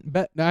 Fucking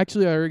bet.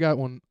 Actually, I already got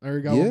one. I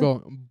already got Yeah? one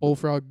going.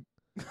 Bullfrog?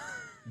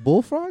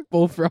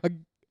 Bullfrog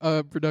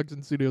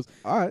Production Studios.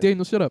 All right.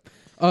 Daniel, shut up.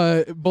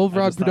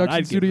 Bullfrog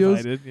Production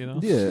Studios.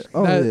 Yeah.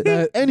 Oh, That- yeah.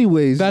 that-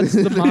 Anyways, That's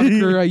the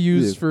moniker I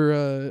used Yeah.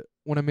 for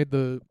when I made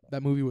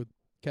that movie with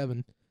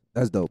Kevin.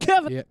 That's dope.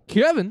 Kevin. Yeah,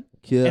 Kevin.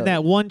 Yeah. And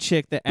that one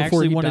chick that Before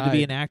actually he wanted to be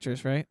died. an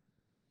actress, right?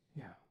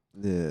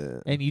 Yeah.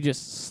 And you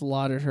just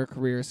slaughtered her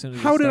career as soon as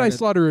How it did I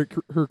started.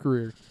 slaughter her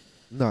career?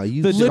 No,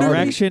 you The started-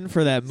 direction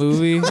for that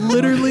movie?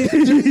 Literally, That's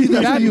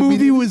that what you movie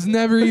mean. was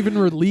never even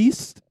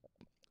released.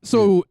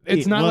 So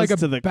it's It not was like a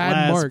to the bad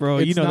glass, mark, bro.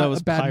 It's You know not that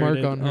was a bad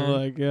pirated. mark on her. Oh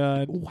my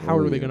god. How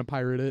are Oh, they yeah. gonna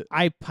pirate it?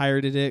 I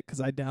pirated it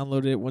because I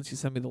downloaded it once you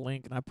sent me the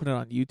link, and I put it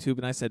on YouTube,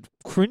 and I said,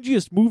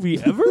 cringiest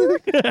movie ever?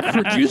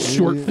 Just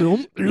short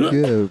film.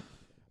 Yeah.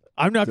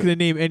 I'm not going to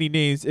name any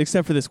names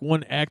except for this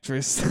one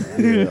actress.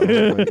 Yeah, oh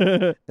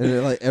my- and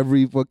then, like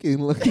every fucking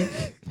like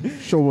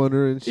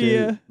showrunner and shit,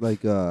 Yeah.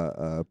 like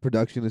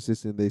production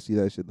assistant, they see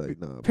that shit like,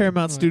 nah, bro,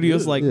 Paramount Oh,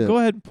 Studios yeah. like, Yeah. go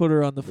ahead and put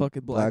her on the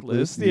fucking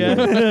Blacklist, blacklist.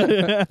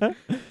 Yeah.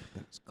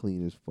 that's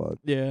clean as fuck.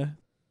 Yeah.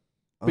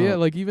 But yeah,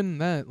 like even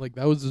that, like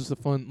that was just a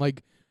fun,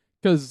 like,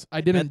 because I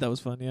Bet didn't that was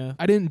fun, yeah.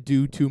 I didn't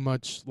do too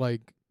much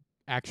like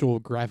actual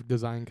graphic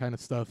design kind of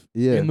stuff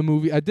Yeah. in the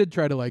movie. I did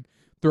try to like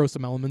throw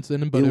some elements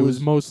in, but It it was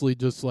was- mostly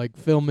just like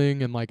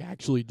filming and like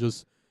actually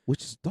just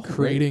which is dope, right?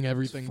 creating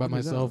everything by fun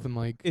as hell. myself and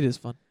like It is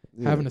fun.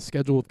 Yeah. having a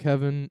schedule with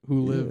Kevin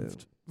who Yeah.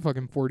 lived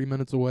fucking 40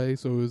 minutes away.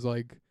 So it was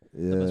like,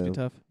 yeah, That must be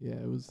tough. yeah,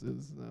 it was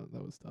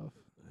that was tough.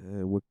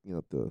 yeah, working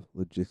out the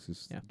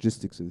logistics, Yeah.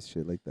 logistics and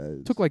shit like that.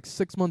 It took like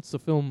 6 months to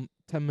film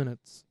 10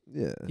 minutes.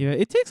 yeah, Yeah,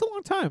 it takes a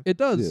long time. It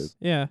does.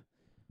 Yeah.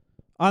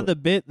 On the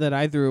bit that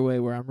I threw away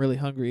where I'm really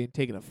hungry and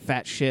taking a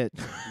fat shit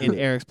in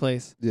Eric's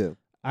place, yeah,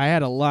 I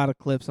had a lot of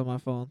clips on my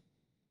phone.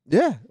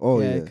 yeah. Oh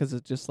yeah, Because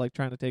it's just like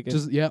trying to take it.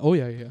 Just yeah, oh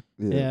yeah, yeah.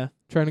 yeah.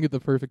 Trying to get the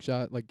perfect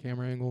shot, like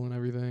camera angle and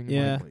everything.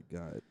 Yeah. Oh my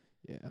god,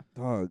 Yeah.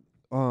 dog.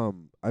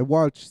 I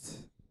watched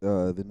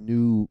the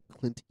new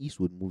Clint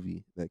Eastwood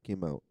movie that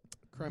came out.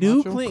 New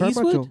Macho? Clint Cry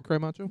Eastwood? Macho. Cry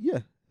Macho? Yeah,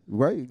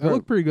 right. That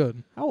looked pretty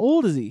good. How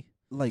old is he?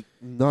 like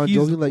not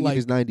joking, like in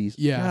his 90s.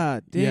 Yeah.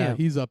 God Yeah, damn.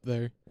 he's up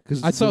there.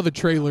 'Cause I saw the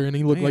trailer and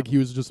he looked Damn. like he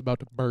was just about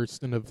to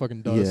burst into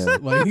fucking dust. Yeah.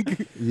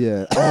 Like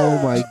Yeah.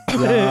 Oh my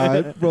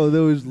god, bro!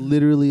 There was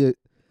literally a.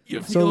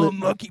 you So li-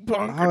 monkey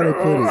punk. How would I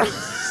put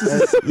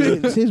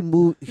it? It's his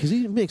move because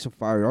he makes some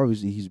fire.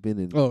 Obviously, he's been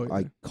in Oh,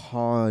 yeah.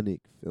 iconic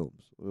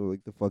films,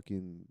 like the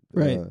fucking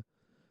Right.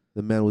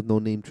 the Man with No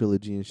Name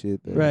trilogy and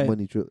shit, the Right.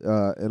 Money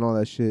and all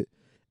that shit.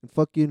 And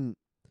fucking,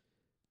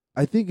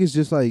 I think it's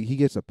just like he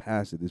gets a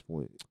pass at this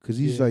point because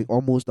he's Yeah. like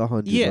almost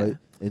 100, Yeah. right?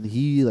 And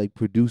he like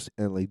produced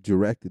and like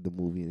directed the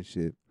movie and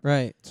shit.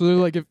 Right. So they're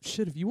like, if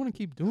you want to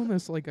keep doing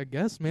this, like I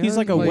guess, man. He's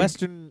like a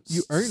Western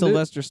you earned it.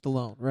 Sylvester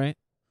Stallone, right?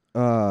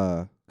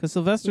 Uh, Because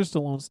Sylvester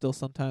Stallone still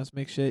sometimes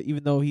makes shit,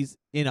 even though he's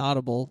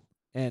inaudible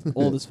and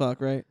old as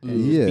fuck, right? And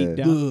just Yeah. beat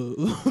down.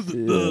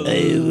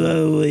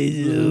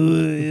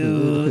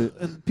 yeah.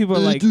 And people are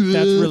like,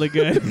 that's really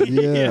good.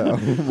 Yeah.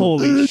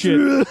 Holy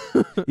shit.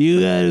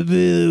 You gotta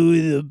be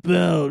with a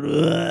belt.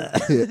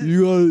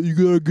 you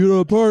gotta get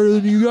up harder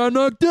than you got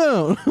knocked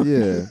down.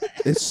 Yeah,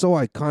 it's so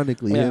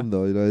iconically Yeah. him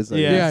though. You know, it's like,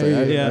 Yeah, it's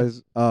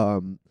like, yeah.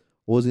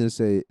 what was I gonna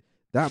say?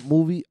 That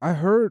movie, I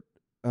heard,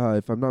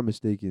 if I'm not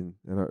mistaken,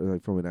 and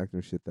like from an actor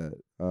and shit that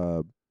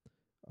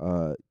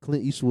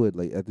Clint Eastwood,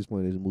 like at this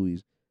point in his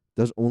movies,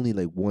 does only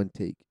like one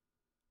take.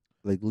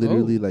 Like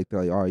literally, like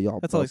they're like, all right,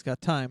 y'all. That's all he's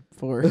got time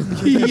for.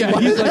 Yeah,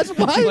 he's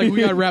like, we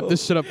gotta wrap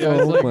this shit up,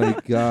 guys. Oh Like, my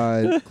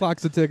god.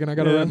 clock's a ticking. I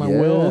gotta Yeah. write my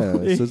yeah, will.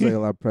 so it's like a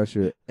lot of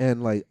pressure,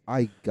 and like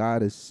I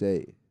gotta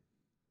say,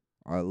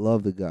 I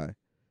love the guy.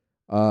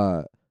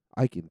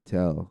 I can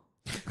tell.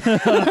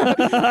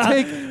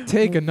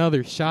 Take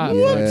another shot.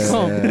 Yeah. Like,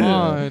 come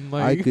on.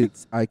 Like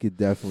I could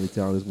definitely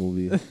tell in this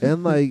movie,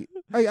 and like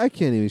I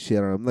can't even shit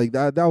on him. Like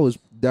that was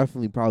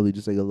definitely probably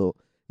just like a little.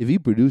 If he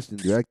produced and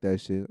direct that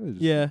shit, it was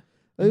just, Yeah.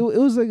 it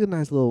was like a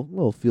nice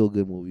little feel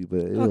good movie. But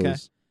it Okay.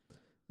 was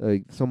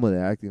like some of the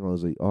acting. I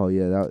was like, oh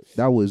yeah,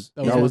 that was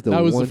the that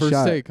was one the first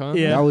shot. take, huh?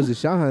 Yeah. That was the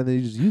shot, and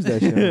they just used that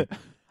shit.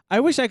 I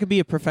wish I could be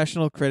a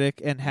professional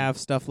critic and have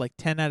stuff like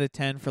 10 out of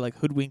 10 for like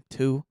Hoodwink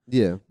 2.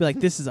 Yeah, Be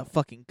like, this is a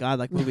fucking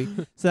godlike movie.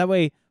 So that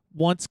way,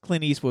 once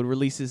Clint Eastwood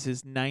releases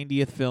his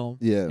 90th film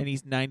yeah, and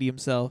he's 90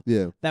 himself,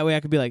 yeah. that way I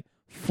could be like,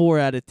 4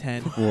 out of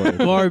 10. Boy.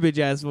 Garbage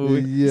ass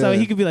movie. So Yeah.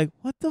 he could be like,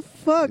 what the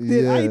fuck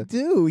did I Yeah.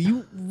 do?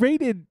 You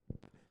rated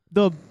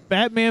the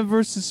Batman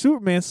versus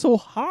Superman so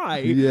high.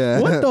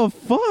 Yeah. What the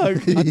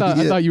fuck? I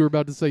Yeah. thought you were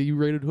about to say you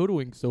rated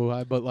Hoodwink so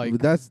high, but like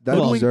But that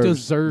Hoodwink deserves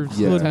deserves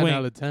yeah. 10 Hoodwink.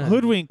 out of 10.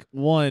 Hoodwink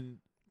 1,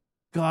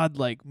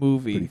 godlike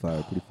movie. pretty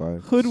fire, pretty fire.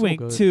 Hoodwink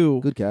So good. 2,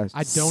 Good cast. I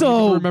don't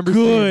So even remember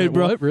good, seeing that.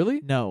 bro. What,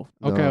 really? no.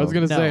 Okay, I was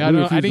gonna No. say We I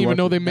refused didn't to even watch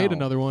know it. they made No.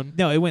 another one.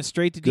 No, it went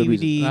straight to Good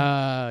DVD.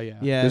 Yeah.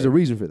 yeah. There's a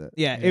reason for that.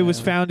 Yeah, it was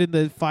Yeah. found in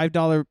the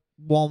 $5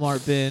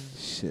 Walmart bin.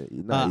 Shit,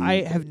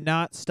 I have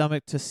not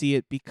stomached to see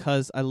it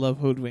because I love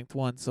Hoodwinked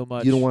 1 so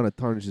much. You don't want to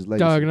tarnish his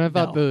legacy. Dog, and I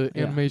thought No. the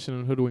Yeah. animation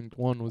in Hoodwinked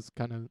 1 was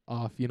kind of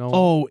off, you know?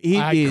 Oh, it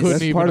I is. couldn't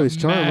That's even part of his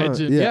charm, huh?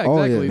 imagine. Yeah. Yeah, Oh,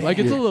 yeah. exactly. Like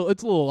it's Yeah. a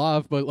little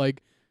off, but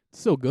like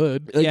still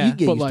good. Yeah. you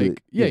get But used to like it.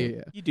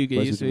 yeah. You do get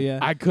But used to it,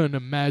 it's- yeah. I couldn't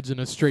imagine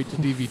a straight to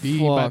DVD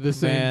by Fuck, the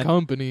same man.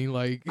 company.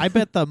 Like I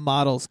bet the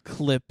models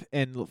clip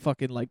and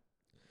fucking like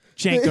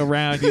jank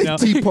around, you know?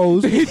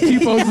 T-pose.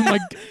 T-pose and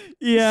like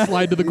yeah.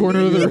 slide to the corner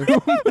of the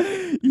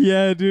room.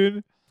 Yeah,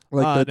 dude.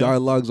 Like the no.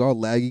 dialogue's all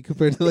laggy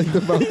compared to like the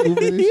mouth movement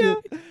and yeah.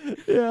 shit.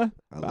 Yeah.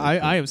 like I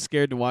that. am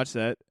scared to watch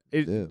that.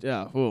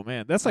 Yeah. Oh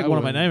man, that's like I one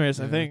of my wouldn't, nightmares.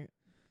 I yeah. think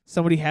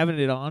somebody having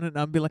it on and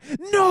I'm be like,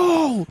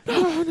 no,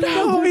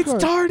 it's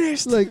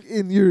tarnished. Like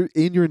in your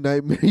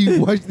nightmare,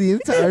 you watch the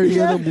entirety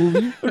of the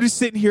movie. I'm just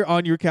sitting here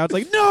on your couch,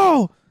 like,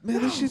 no, Man,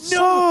 this shit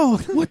no,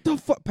 sucks. What the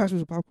fuck? Pass me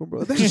some popcorn,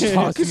 bro. That He's shit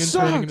tossing fucking and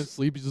turning in his sucks.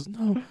 sleep. He's just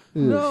no.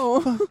 Yeah.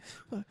 no.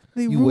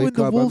 They You ruined wake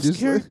the up, I'm wolf's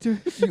just like-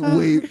 character. You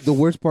wait. The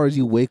worst part is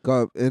you wake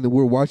up and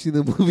we're watching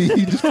the movie.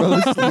 You just fell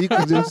asleep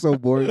because it was so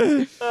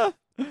boring. Fuck,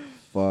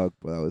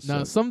 bro. That was. Now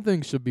suck. some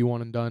things should be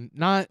one and done.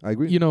 Not I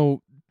agree. you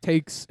know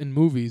takes in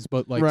movies,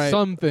 but like Right.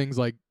 some things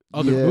like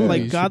other Yeah. movies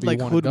Like should God, be like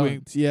one and done.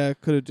 hoodwinked. Yeah,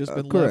 could have just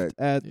been correct. left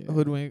at Yeah.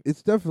 hoodwinked.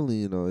 It's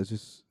definitely it's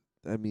just.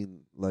 I mean,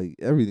 like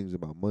everything's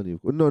about money.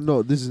 Of course.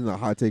 No. This isn't a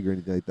hot take or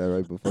anything like that,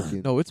 right? But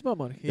fucking. No, it's about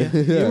money. Yeah,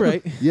 Yeah. you're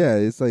right. Yeah,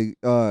 it's like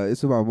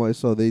it's about money.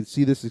 So they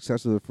see the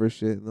success of the first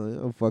shit, and they're like,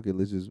 oh fuck it,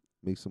 let's just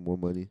make some more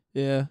money.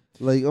 Yeah.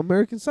 Like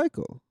American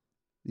Psycho,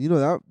 you know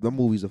that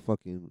movie's a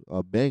fucking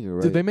banger,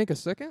 right? Did they make a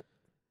second?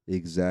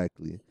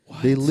 Exactly.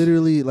 They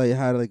literally like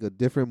had like a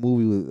different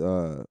movie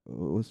with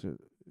what's her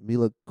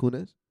Mila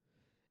Kunis,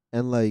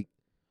 and like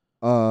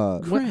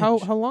What, how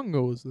Cringe. long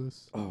ago was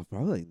this?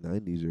 probably like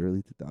 90s or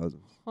early 2000s,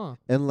 Huh.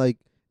 and like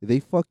they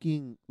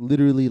fucking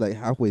literally like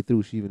halfway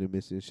through she even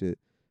admits and shit.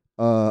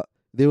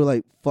 They were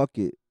like, fuck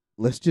it.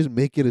 Let's just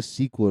make it a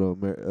sequel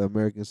to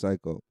American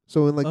Psycho.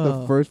 So in like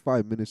the first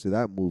 5 minutes of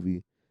that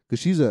movie, because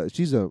she's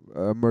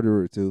a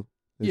murderer too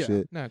and Yeah,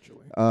 shit.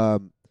 naturally.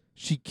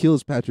 She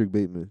kills Patrick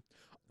Bateman.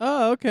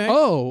 Oh, okay.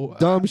 Oh,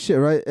 Dumb shit,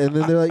 right? And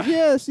then they're like,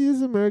 yeah, see, this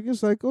is American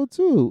Psycho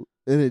too,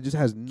 and it just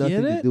has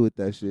nothing to it? do with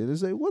that shit. And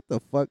it's like, what the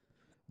fuck?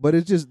 But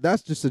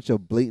that's just such a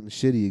blatant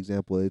shitty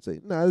example. It's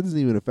like, nah, it doesn't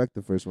even affect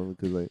the first one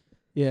because like,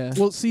 Yeah.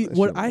 Well, see, That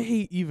what shit I was-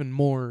 hate even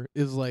more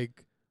is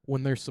like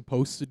when they're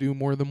supposed to do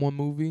more than one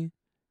movie,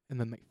 and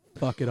then they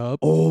fuck it up.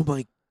 oh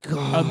my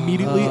god!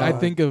 Immediately, I Oh.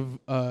 think of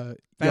Fast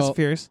y'all- and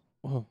Furious.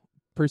 oh,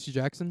 Percy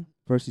Jackson.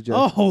 Percy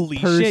Jackson. Oh, holy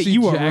Percy shit!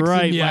 You are Jackson,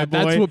 right, yeah, my boy.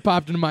 that's what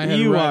popped into my head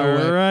you right are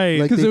away. right.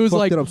 like 'cause they it was fucked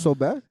like- it up so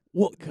bad.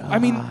 Well, I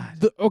mean,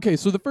 God. okay,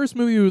 so the first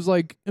movie was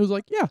like,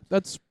 yeah,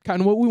 that's kind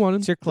of what we wanted.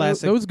 It's your That-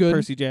 classic That was good.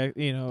 Percy Jack.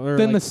 Or Then like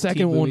the teen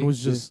second one movie.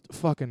 was just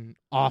fucking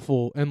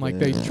awful, and like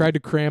they Yeah. tried to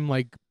cram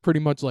like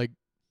pretty much like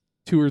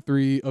 2 or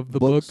 3 of the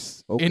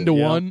books Okay. into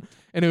Yeah. one,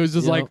 and it was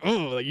just Yeah. like,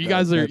 oh, you That-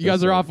 guys that are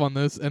does suck. off on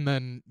this. And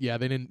then yeah,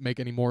 they didn't make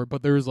any more,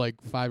 but there was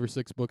like 5 or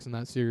 6 books in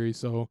that series,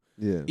 so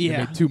Yeah. they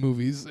Yeah. made 2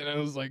 movies, and it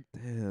was like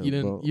Damn, you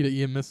bro.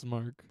 didn't miss the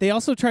mark. They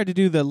also tried to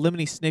do the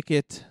Lemony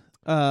Snicket.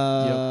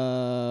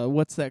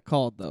 What's that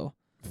called though?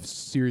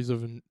 Series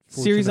of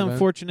Series events.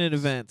 Unfortunate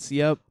Events.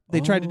 Yep. They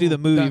tried to do the Oh,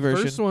 movie that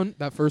version.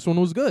 First one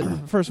was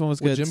good. First one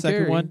was With good. Jim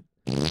Second Carrey. one,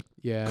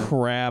 Yeah,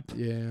 crap.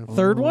 yeah.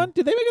 Third Oh. one?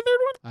 Did they make a third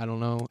one? I don't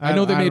know. I I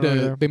know they don't made know a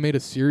either. they made a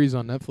series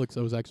on Netflix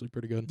that was actually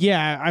pretty good.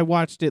 Yeah, I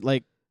watched it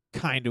like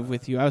kind of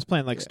with you. I was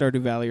playing like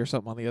Stardew Valley or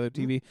something on the other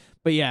TV.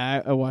 But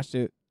yeah, I watched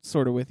it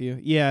sort of with you.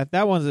 Yeah,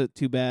 that one's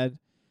too bad.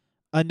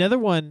 Another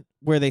one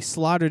where they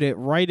slaughtered it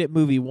right at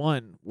movie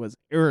 1 was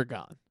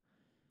Aragon.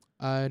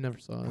 I never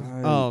saw it.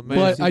 Oh, man.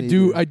 But I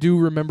do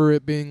remember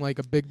it being like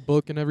a big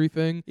book and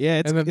everything. Yeah,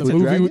 it's And then it's the a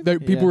movie, dragon? that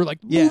people Yeah. were like,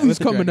 Yeah, "Movie's with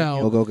the coming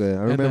dragon, out." yeah. Okay.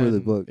 I And remember the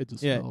then book. It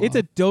just Yeah, fell it's a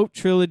off. dope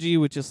trilogy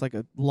with just like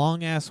a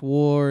long ass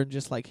war and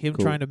just like him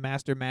Cool. trying to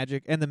master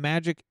magic, and the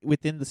magic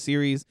within the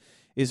series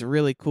is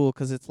really cool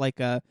because it's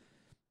like a,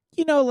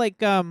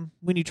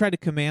 when you try to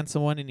command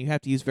someone and you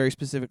have to use very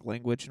specific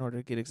language in order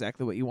to get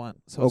exactly what you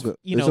want. So it's,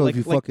 Okay. so if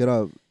you fuck it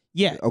up,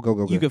 yeah,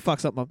 okay. you could fuck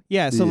something up.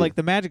 Yeah, so Yeah. like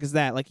the magic is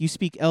that like you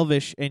speak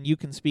Elvish and you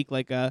can speak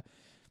like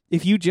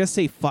if you just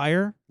say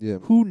fire, Yeah.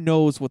 who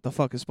knows what the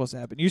fuck is supposed to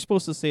happen? You're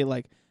supposed to say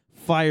like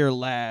fire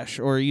lash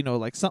or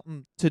like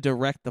something to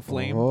direct the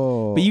flame.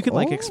 Oh. But you can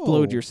like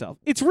explode yourself.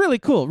 It's really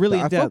cool, really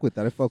I in fuck depth. with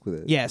that. I fuck with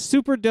it. Yeah,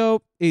 super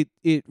dope. It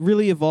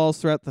really evolves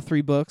throughout the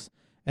 3 books,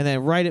 and then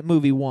right at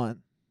movie 1,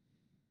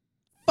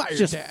 Fire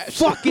just dash.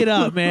 fuck it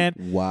up, man.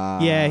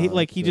 Wow. Yeah, he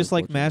That's just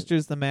like unfortunate.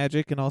 masters the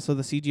magic, and also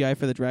the CGI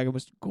for the dragon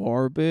was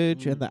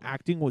garbage, and the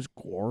acting was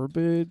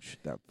garbage.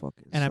 That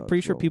fucking. And I'm sucks,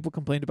 pretty sure bro. people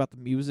complained about the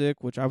music,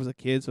 which I was a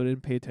kid, so I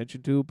didn't pay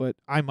attention to. But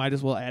I might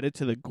as well add it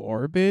to the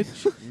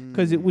garbage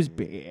because it was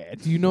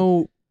bad. Do you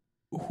know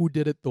who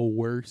did it the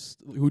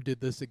worst? Who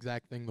did this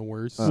exact thing the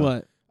worst?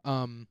 What?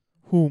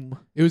 Whom?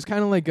 It was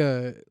kind of like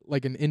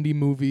an indie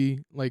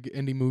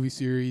movie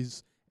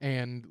series,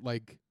 and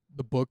like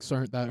the books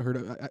aren't that heard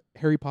of.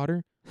 Harry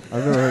Potter.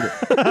 I've never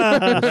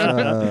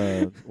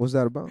heard it. What's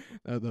that about?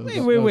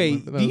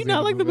 Wait. Do you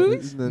not like the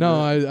movies?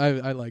 No,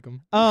 I like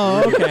them.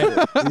 Oh, okay.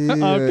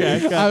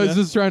 Okay, I was gotcha.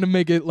 just trying to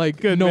make it like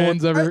Good, no man.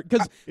 one's ever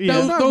because Yeah.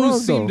 those, Not those wrong,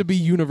 seem though. to be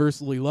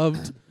universally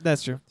loved.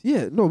 That's true.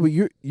 Yeah, no, but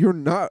you're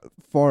not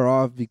far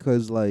off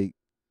because like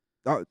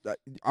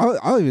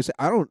I'll even say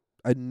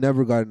I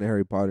never got into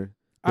Harry Potter.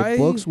 The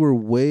books were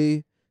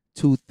way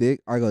too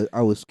thick.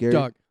 I was scared.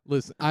 Dog,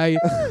 listen,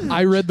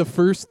 I read the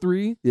first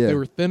 3. Yeah. They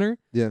were thinner.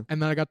 Yeah.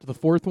 And then I got to the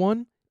 4th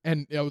one,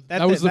 and that was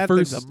the that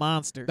first. thing's a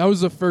monster. That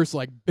was the first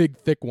like big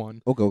thick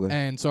one. Okay.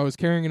 And so I was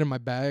carrying it in my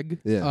bag.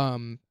 Yeah.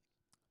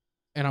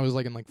 And I was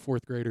like in like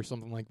 4th grade or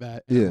something like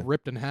that. Yeah. And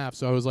ripped in half.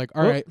 So I was like,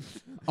 all Oh. right,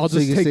 I'll So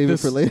just you can take save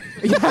this it for later.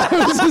 Yeah,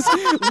 it was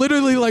just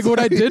literally like what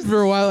I did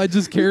for a while. I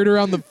just carried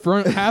around the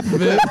front half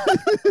of it,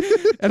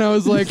 and I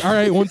was like, all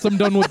right, once I'm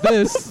done with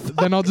this,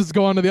 then I'll just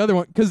go on to the other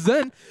one. Because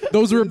then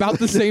those were about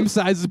the same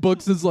size as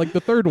books as like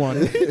the 3rd one.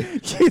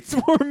 It's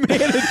more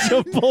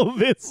manageable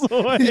this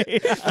way.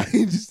 I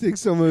can just take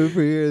some of it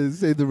for here and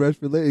save the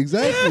rest for later.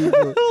 Exactly.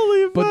 bro.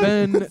 Holy But fuck.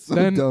 then That's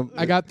so dumb.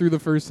 I got through the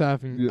first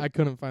half and Yeah. I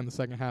couldn't find the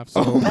second half.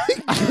 So Oh my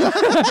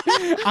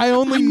god. I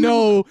only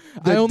know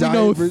The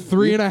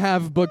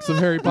 3.5 books of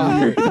Harry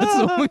Potter. That's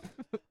the only,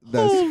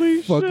 That's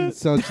Holy fucking shit.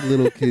 such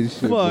little kid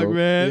shit, Fuck, bro.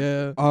 man.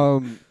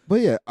 yeah. But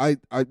yeah, I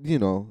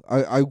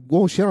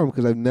won't shit on them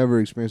because I've never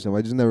experienced them.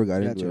 I just never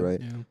got into Gotcha. it, right?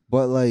 Yeah.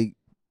 But like,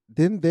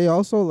 didn't they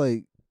also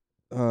like,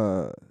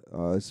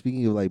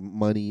 speaking of like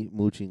money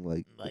mooching,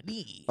 like,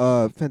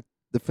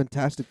 the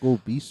Fantastical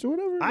Beasts or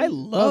whatever? I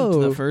loved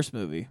Oh. the first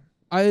movie.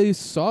 I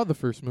saw the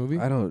first movie.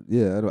 I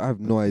have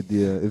no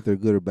idea if they're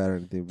good or bad or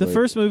anything. The but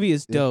first movie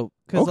is yeah. dope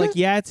because, Okay. like,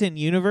 yeah, it's in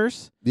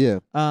universe, yeah,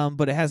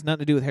 but it has nothing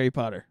to do with Harry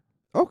Potter,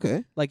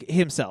 okay, like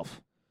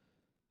himself.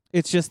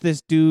 It's just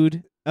this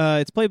dude.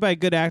 It's played by a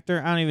good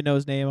actor. I don't even know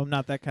his name. I'm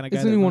not that kind of guy.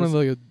 Isn't that he one of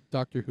knows- the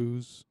Doctor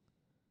Who's?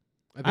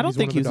 I don't he's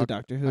think one of he's the a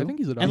Doctor Who. I think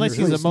he's a Doctor Unless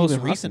Who. he's the Stephen most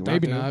Hawking, recent right?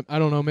 Maybe Doctor Who. not. I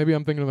don't know. Maybe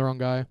I'm thinking of the wrong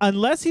guy.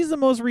 Unless he's the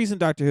most recent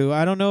Doctor Who.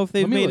 I don't know if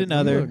they've Let me made look, let me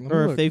another look, let me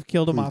or if look. they've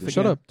killed him Please off do. again.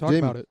 Shut up. Talk Jamie.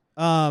 about it.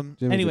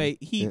 Jamie Anyway,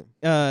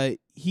 did.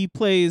 he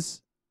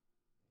plays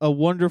a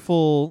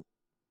wonderful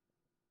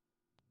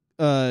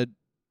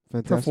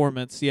Fantastic.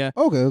 performance, yeah.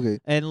 Okay, okay.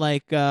 And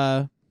like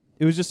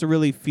It was just a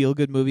really feel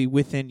good movie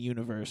within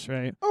universe,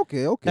 right?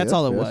 Okay. That's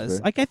all it fair, was.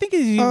 fair. Like I think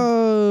it's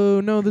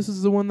Oh no, this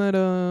is the one that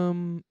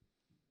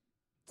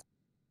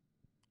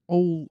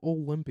old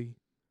Limpy.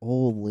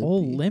 Old Limpy.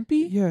 Old Limpy.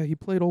 Yeah, he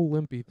played old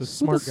Limpy, the Who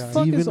smart the guy.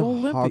 fuck is Stephen Old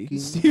Limpy? Hawking.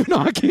 Stephen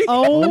Hawking.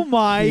 Oh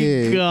my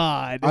Okay.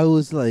 god! I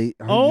was like,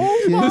 are Oh you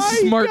kidding? my the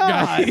smart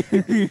guy.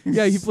 God.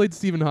 Yeah, he played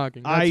Stephen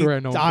Hawking. That's where I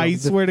know him I from.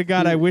 swear to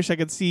God, I wish I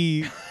could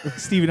see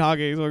Stephen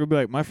Hawking. So I could be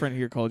like, my friend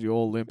here called you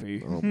Old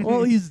Limpy. Oh, my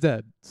Well, he's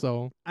dead,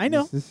 so I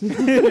know. This-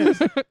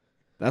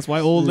 That's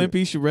why Old Shit.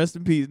 Limpy should rest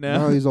in peace now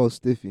now. he's all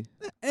stiffy.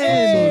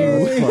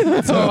 Anyway.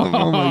 That's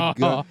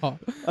fucked up. Oh my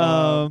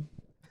god.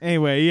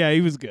 Anyway, yeah,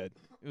 he was good.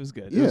 It was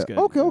good. It Yeah, was good.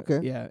 okay.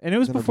 Yeah, and it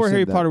was 100% before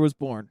Harry that. Potter was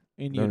born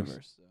in Nice.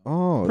 universe. So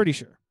Oh, pretty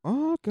sure.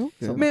 Oh, okay.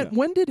 So, Man,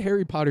 when did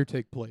Harry Potter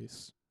take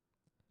place?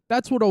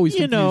 That's what always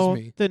You confused know,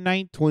 me. the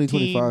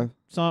 2025.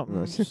 something,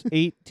 No.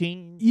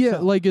 18. Yeah,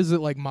 something. like is it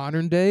like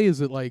modern day?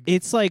 Is it like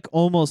It's like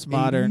almost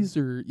modern. 80s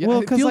or yeah?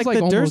 Well, it 'cause, feels like,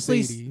 the almost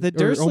Dursleys- 80, the or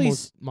Dursleys-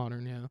 almost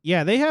modern, yeah.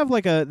 Yeah, they have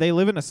they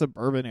live in a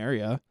suburban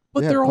area. But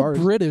They have they're all cars.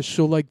 British,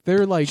 so like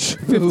they're like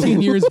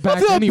 15 years back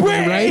The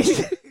anyway, British!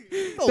 right?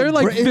 They're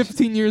like British.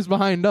 15 years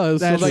behind us.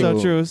 That's so like,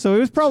 so true. So it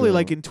was probably True.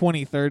 like in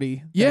 2030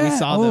 that Yeah. we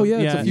saw Oh, them. yeah,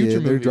 it's a future Yeah,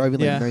 they're movie. driving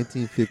like Yeah.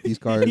 1950s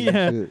cars. Yeah.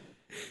 And shit.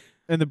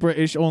 And the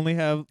British only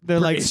have they're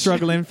like British.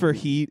 struggling for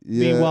heat.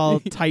 Yeah.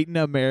 Meanwhile, Titan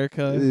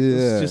America Yeah.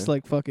 is just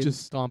like fucking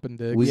just stomping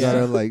dicks. We Yeah. got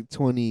our like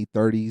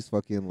 2030s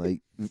fucking like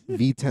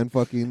V10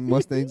 fucking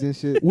Mustangs and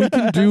shit. We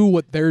can do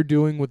what they're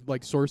doing with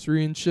like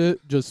sorcery and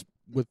shit, just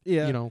with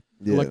Yeah. you know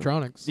Yeah.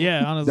 electronics.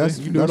 Yeah, honestly. That's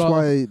You can do it that's all.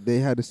 why they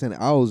had to send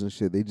owls and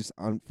shit. They just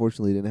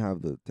unfortunately didn't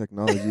have the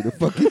technology to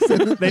fucking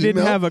send an They didn't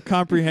email. have a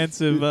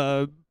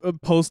comprehensive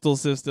postal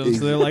system,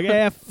 so they're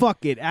like,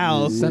 fuck it,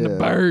 owls. Send a Yeah.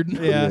 bird.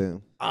 Yeah.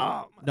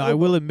 No, I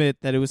will admit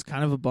that it was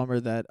kind of a bummer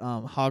that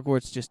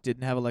Hogwarts just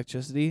didn't have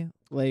electricity.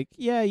 Like,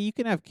 yeah, you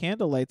can have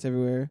candle lights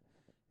everywhere.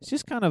 It's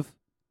just kind of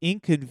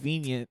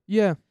inconvenient.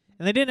 Yeah.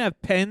 And they didn't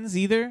have pens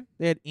either.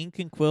 They had ink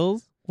and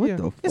quills. What Yeah.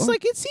 the fuck? It's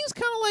like it seems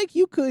kind of like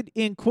you could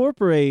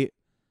incorporate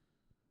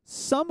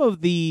some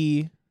of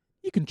the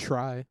You can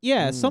try.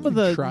 some of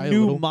You the try a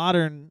new little.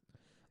 modern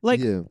like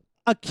yeah.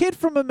 a kid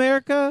from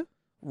America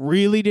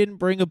really didn't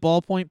bring a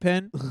ballpoint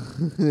pen.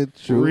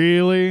 True.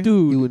 Really? He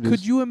Dude, would could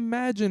just- you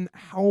imagine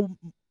how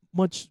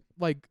much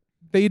like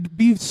they'd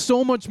be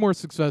so much more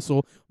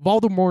successful?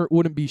 Voldemort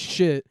wouldn't be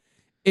shit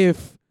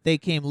if They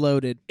came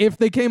loaded.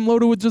 they came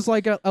loaded with just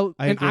like I an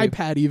agree.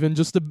 iPad even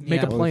just to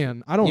make Yeah. a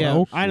plan. I don't Yeah,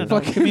 know. I don't know.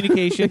 Fucking-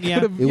 Communication, they yeah.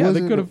 could've- It yeah, they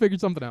wasn't could a- have figured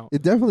something out.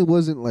 It definitely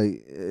wasn't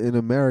like in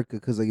America,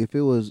 because like if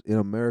it was in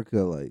America,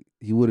 like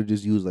he would have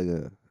just used like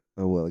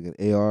like an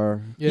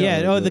AR. Yeah,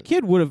 like no, a- the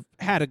kid would have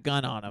had a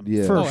gun on him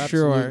Yeah. for Oh,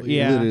 sure. absolutely.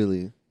 Yeah,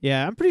 Literally.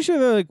 yeah. I'm pretty sure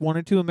there were like one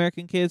or two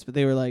American kids, but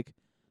they were like,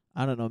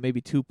 I don't know,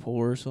 maybe too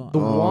poor or something.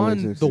 The Oh,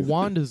 wand, makes the sense.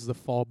 wand is the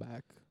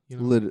fallback. You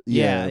know? Yeah,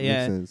 Yeah, it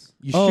yeah. makes sense.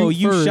 You Oh, shoot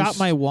you first, shot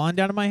my wand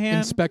out of my hand?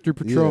 Inspector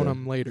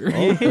Patronum later.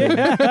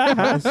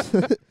 Yeah.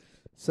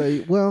 Say,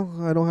 well,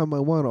 I don't have my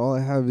wand. All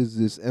I have is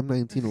this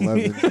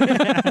M1911.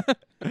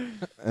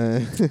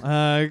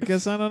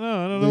 Guess I don't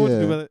know. I don't know what to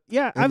do Yeah. with it.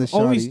 Yeah, And I've the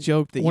always shoddy.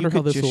 joked that Wonder you how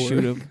could this just will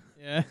shoot work. him.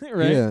 Yeah,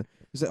 right. Yeah.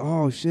 He's like,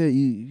 oh shit,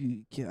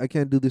 you can't, I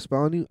can't do this spell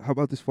on you. How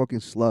about this fucking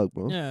slug,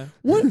 bro? Yeah.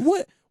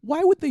 What?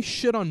 Why would they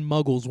shit on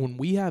Muggles when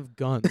we have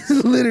guns?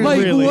 Literally.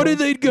 Like, Really? what are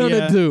they gonna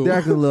Yeah. do? They're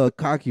acting a little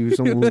cocky or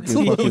someone who That's a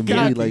can little fucking bleed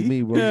cocky. like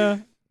me, bro. Yeah.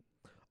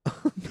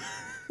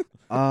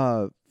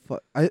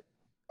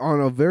 On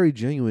a very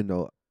genuine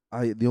note,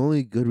 the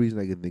only good reason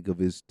I can think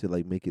of is to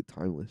like make it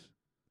timeless.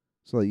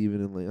 So like even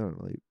in like I don't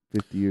know, like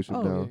 50 years from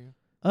Oh, now. yeah, yeah.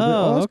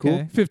 Oh, that's cool.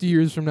 okay. 50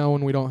 years from now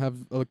when we don't have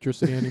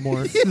electricity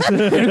anymore.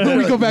 When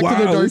we go back to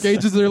the Wow, Dark this-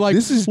 Ages, they're like,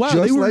 this is wow,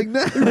 just they were like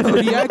now.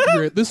 pretty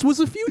accurate. This was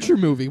a future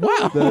movie.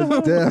 Wow.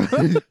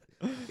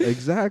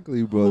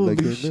 Exactly, bro. Holy like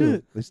they're new.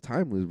 shit. It's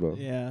timeless, bro.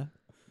 Yeah.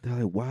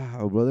 They're like,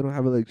 wow, bro. They don't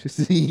have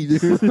electricity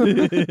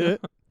either.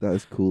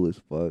 That's cool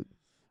as fuck.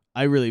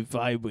 I really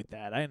vibe with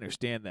that. I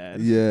understand that.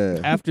 Yeah.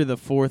 After the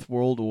Fourth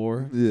World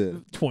War, Yeah.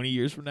 20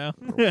 years from now.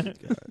 Oh my God.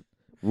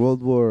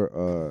 World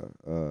War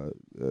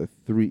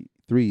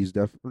three is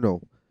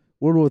no.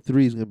 World War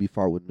III is gonna be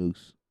fought with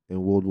nukes,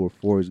 and World War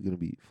IV is gonna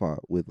be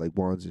fought with like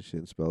wands and shit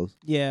and spells.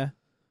 Yeah.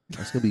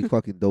 That's gonna be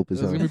fucking dope as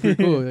That's hell. gonna be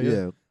pretty cool. Yeah.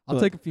 Yeah, I'll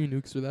take a few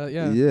nukes for that.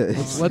 Yeah. yeah,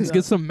 Let's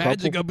get some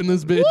magic up in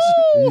this bitch.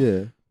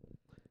 yeah.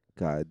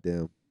 God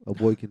damn, a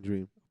boy can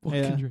dream.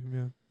 Fucking Yeah. dream,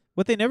 yeah.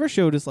 What they never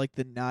showed is like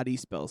the naughty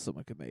spell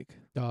someone could make.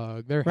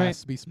 Dog, there Right.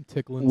 has to be some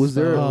tickling. Was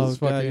there- spells,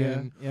 God,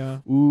 fucking yeah.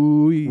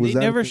 ooh. Was They that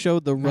never a-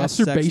 showed the rough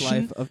sex Masturbation?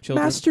 life of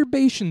children.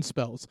 Masturbation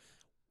spells.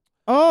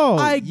 oh,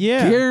 I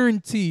yeah.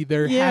 guarantee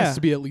there Yeah. has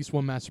to be at least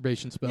one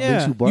masturbation spell. Yeah.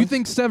 Makes you You bust?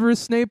 think Severus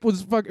Snape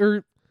was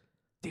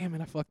damn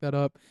it, I fucked that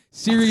up.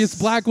 Sirius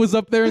Black was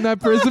up there in that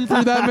prison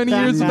for that many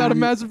years without a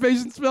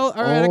masturbation spell.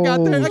 All right, I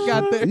got there. I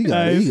got there. You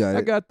got it. You got I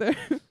it. got there.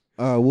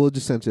 We'll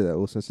just censor that.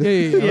 We'll censor. Yeah,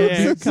 yeah,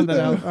 yeah. Yeah, cut that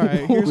out. All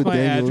right, here's With my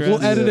Daniel's- address.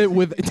 We'll edit it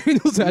with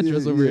Daniel's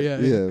address over yeah,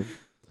 here. yeah.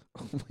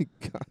 Oh my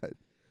God.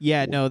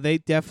 Yeah, no, they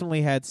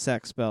definitely had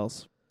sex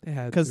spells They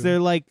had because to. they're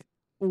like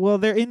Well,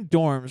 they're in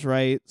dorms,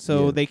 right?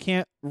 So Yeah. they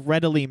can't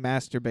readily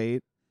masturbate.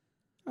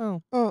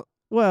 Oh,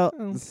 Well,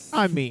 oh.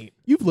 I mean,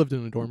 You've lived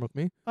in a dorm with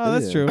me. oh,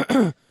 that's Yeah.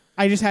 true.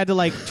 I just had to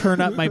like turn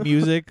up my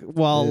music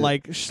while Yeah.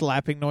 like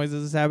slapping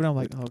noises is happening. I'm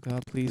like, oh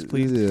god, please,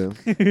 please. Yeah.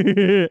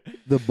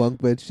 The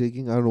bunk bed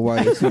shaking. I don't know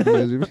why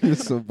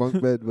it's a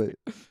bunk bed, but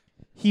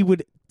He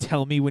would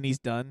tell me when he's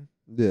done.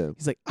 yeah.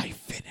 He's like, I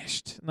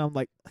finished, and I'm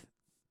like,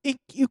 thank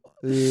you.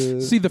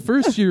 See, the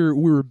first year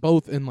we were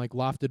both in like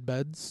lofted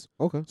beds,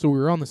 Okay. so we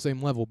were on the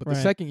same level. But the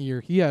Right. second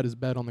year, he had his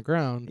bed on the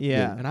ground,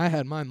 Yeah, and I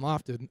had mine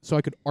lofted, so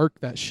I could arc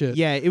that shit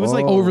yeah. It was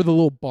like Oh. over the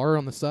little bar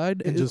on the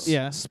side and It- just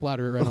yeah.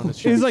 splatter it right on his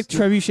it chest. was like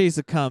trebuchets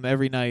to come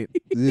every night,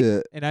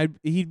 Yeah. and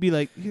he'd be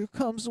like, here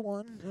comes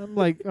one. And I'm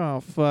like, oh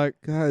fuck,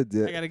 God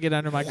damn. I gotta get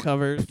under my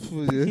covers.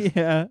 Yeah.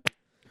 Yeah.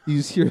 You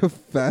just hear a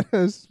fat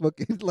ass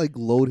fucking like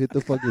load hit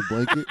the fucking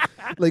blanket,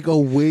 like a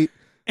weight.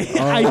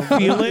 I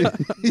feel it.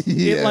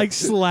 Yeah. It like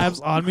slaps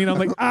on me, and I'm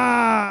like,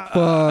 ah! Fuck.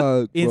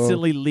 Bro.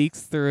 Instantly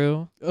leaks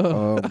through. Ugh.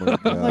 Oh my god.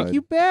 I'm like,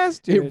 you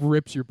bastard. It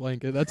rips your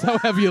blanket. That's how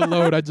heavy a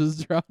load I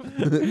just dropped.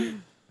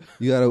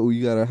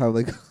 You gotta have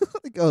like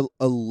like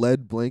a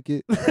lead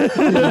blanket.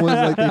 The ones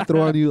like they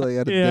throw on you like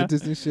at a Yeah.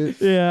 dentist and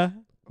shit. Yeah.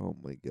 Oh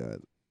my god.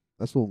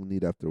 That's what we'll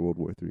need after World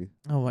War III.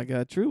 Oh my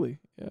god, truly.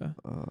 Yeah.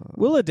 Uh,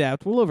 We'll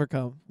adapt. We'll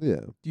overcome.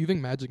 yeah. Do you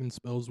think magic and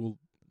spells will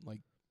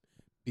like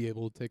be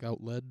able to take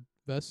out lead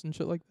vests and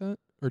shit like that,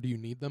 or do you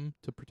need them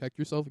to protect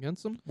yourself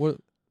against them? What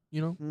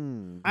you know?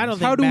 I don't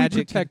How think do we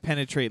magic protect- can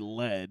penetrate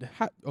lead.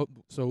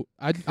 So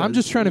I'm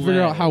just trying to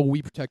figure lead. out how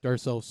we protect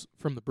ourselves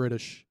from the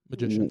British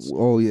magicians.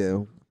 Oh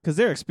yeah. Because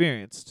they're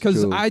experienced.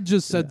 Because True. I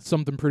just said Yeah.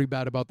 something pretty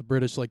bad about the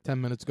British like 10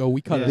 minutes ago. We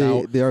cut Yeah. it They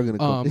out. they are gonna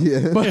come.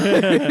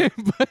 Yeah.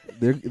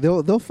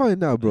 But they'll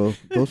find out, bro.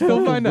 Those They'll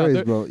fucking find out. Braves,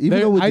 They're- bro. Even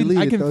though we I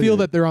deleted, can they'll feel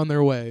get- that they're on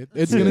their way.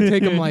 It's gonna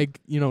take them like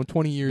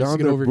 20 years they're to on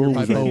get their over here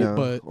by booms right boat. now.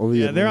 But Over the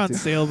Yeah, they're on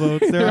Atlantic.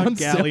 sailboats. They're on on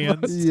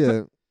galleons.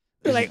 Yeah.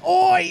 They're like,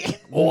 oi,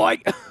 oi,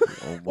 Oh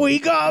my we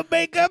gotta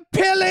make a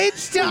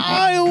pillage to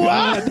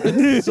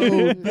Iowa.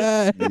 so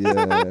bad.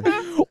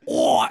 Yeah.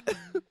 What?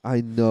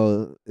 I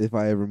know if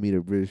I ever meet a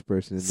British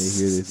person and they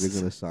hear this, they're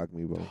gonna sock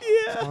me, bro.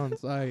 Yeah. On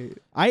site.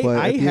 I But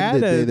at the end had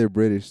of the day, a they're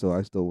British, so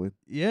I still win.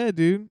 yeah,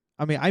 dude.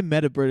 I mean, I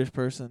met a British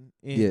person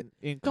Yeah.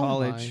 in Don't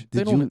college. lie. Did They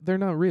you- don't. They're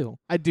not real.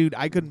 I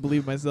couldn't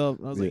believe myself.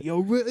 I was like, Yeah. yo,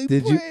 really?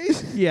 Did you-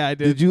 British? Yeah, I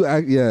did. Did you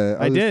act? Yeah,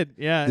 I did.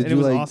 Yeah, Did and you it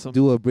was like awesome.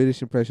 do a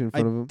British impression in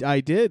front of him?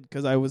 I did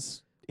because I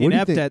was What do you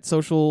inept think? at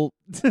social.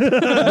 No, I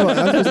was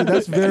gonna say,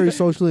 that's very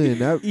socially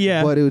inept.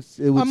 Yeah. but it would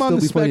I'm on still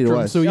the be funny to spectrum,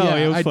 watch. so Oh, yeah,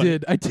 it was I funny.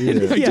 did. I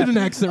did. Yeah. I did an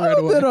accent right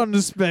a bit away. on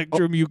the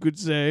spectrum, you could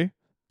say.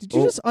 Did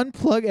you Oh. just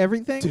unplug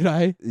everything? Did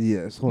I?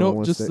 Yes, hold on No,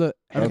 one just sec. the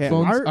Okay,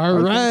 headphones. our All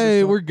things are right,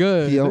 still- we're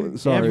good. He,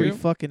 sorry, Every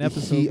fucking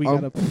episode, He we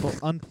gotta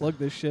unplug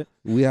this shit.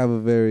 we have a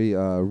very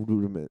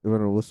rudiment. I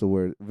don't know what's the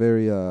word.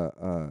 Very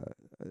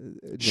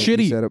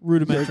Shitty. setup.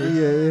 Rudimentary.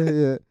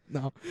 Yeah.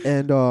 No.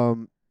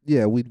 And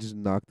yeah, we just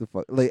knocked the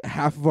fuck. Like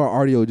half of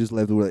our audio just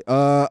left. We're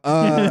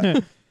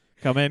like,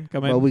 Come in.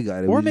 Well, we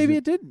got it. Or We maybe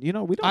just, it didn't. You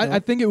know, we don't know. I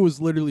think it was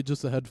literally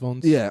just the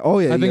headphones. Yeah. Oh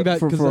yeah. I think yeah, that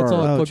for, because for that's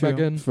all our, I Oh, plugged back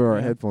true. in. for our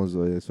Yeah. headphones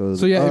though. Yeah. So,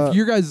 So yeah, if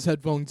your guys'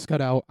 headphones cut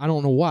out, I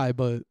don't know why,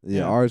 but yeah,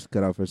 Yeah. ours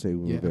cut out for a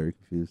second. We Yeah. were very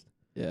confused.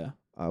 yeah.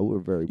 We're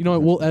very. you know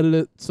what? We'll professional.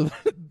 edit it so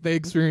that they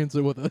experience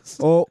it with us.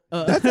 Oh,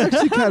 that's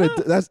actually kind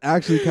of. That's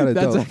actually kind of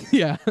That's dope.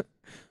 yeah.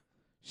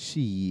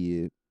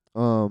 Shit.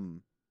 Fuck,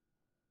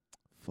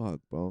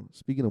 bro.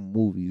 Speaking of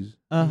movies,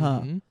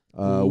 Mhm.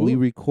 we Ooh.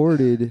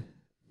 recorded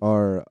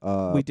our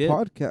We did.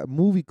 podcast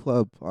movie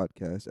club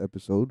podcast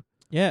episode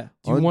Yeah.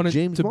 Do you on want it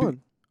James to be- Bond.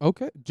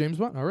 Okay, James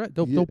Bond. All right,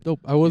 dope, Yeah. dope.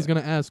 I was Yeah.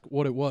 gonna ask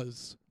what it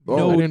was.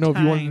 Oh. I didn't know if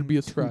you wanted it to Time be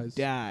a surprise.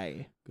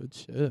 die. Good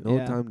shit. No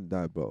Yeah. Time to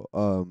Die, bro.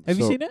 Have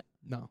you so seen it?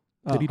 No.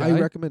 Oh. Did he I die?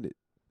 recommend it.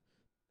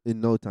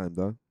 In no time,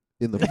 dog.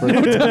 In the No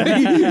first.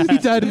 time. He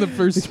died in the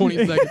first 20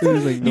 seconds. It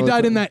was like He no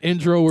died in time. that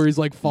intro where he's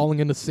like falling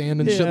into sand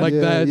and shit Yeah. like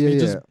Yeah, that. yeah, he yeah.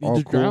 just, All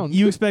he just cool. drowned.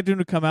 You expect him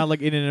to come out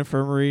like in an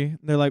infirmary? And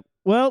they're like,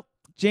 "Well,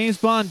 James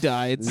Bond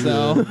died,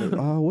 so."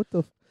 Yeah. What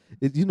the?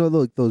 You know,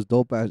 like those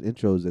dope ass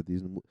intros at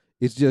these.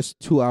 It's just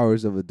 2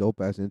 hours of a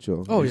dope ass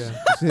intro. Oh, It's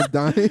yeah. just him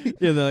dying.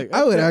 Yeah, they're like,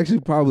 I would "Okay." actually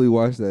probably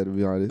watch that, to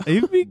be honest.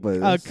 It would be But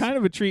that's- kind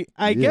of a treat.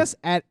 I yeah. guess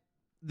at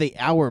the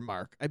hour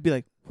mark, I'd be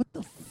like, "What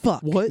the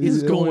fuck? What is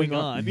is going going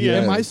on?" on?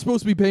 Yeah. Am I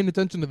supposed to be paying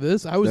attention to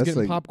this? I was That's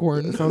getting like-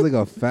 popcorn. It sounds like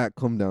a fat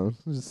come down.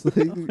 Just like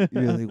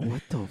you're like,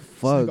 what the It's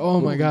fuck? like,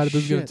 oh my Holy god, this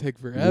is gonna shit. take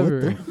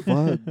forever. What the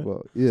fuck,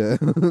 bro? Yeah.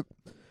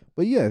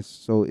 But yes,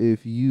 so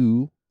if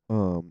you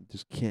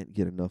just can't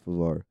get enough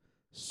of our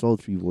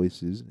sultry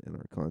voices and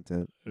our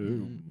content,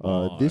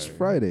 this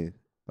Friday,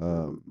 we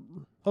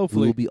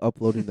Hopefully, will be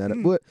uploading that.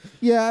 But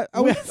yeah,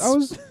 I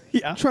was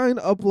yeah. trying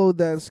to upload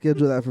that and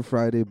schedule that for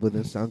Friday, but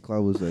then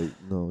SoundCloud was like,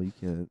 no, you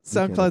can't.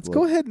 SoundCloud's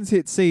go ahead and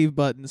hit save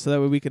button so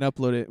that way we can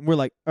upload it. And we're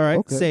like, all right,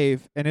 Okay.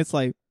 save, and it's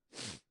like,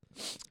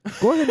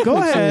 Go ahead.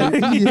 go click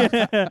ahead.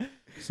 save. Yeah.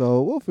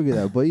 So we'll figure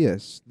that out. But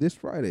yes, this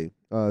Friday.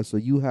 So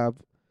you have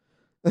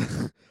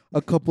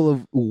a couple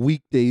of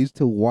weekdays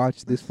to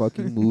watch this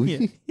fucking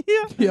movie.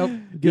 Yeah.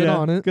 Yep. Get Yeah.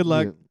 on it. Good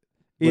luck.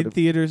 Yeah. In But if-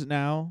 theaters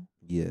now.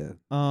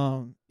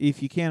 Yeah.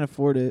 If you can't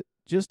afford it,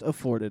 just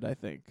afford it. I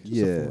think.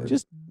 Yeah.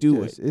 Just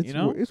do Yes, it. It's You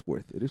know. it's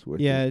worth it. It's worth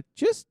it. Yeah.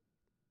 Just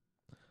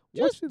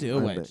Watch it in do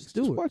it. IMAX. Just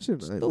do it. Watch it in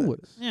Just do IMAX.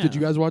 it. Yeah. Did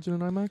you guys watch it in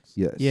IMAX?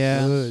 Yes.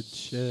 Yeah. Good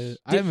shit.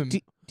 I Do,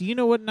 haven't. do you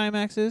know what an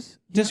IMAX is?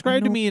 Yeah, Describe I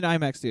to know. me an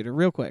IMAX theater,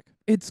 real quick.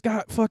 It's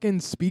got fucking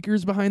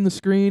speakers behind the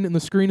screen, and the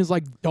screen is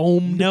like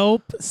domed.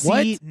 Nope.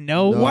 What? See,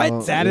 no. No,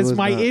 What? That it is was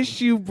my not.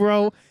 issue,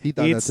 bro. He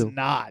thought It's that too.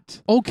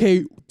 not.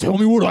 Okay, tell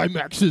me what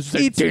IMAX is.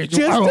 then, It's Daniel. I just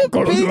don't a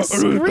go to big the-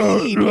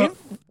 screen.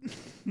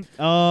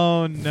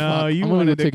 Oh no, Fuck, you I'm gonna wanted go to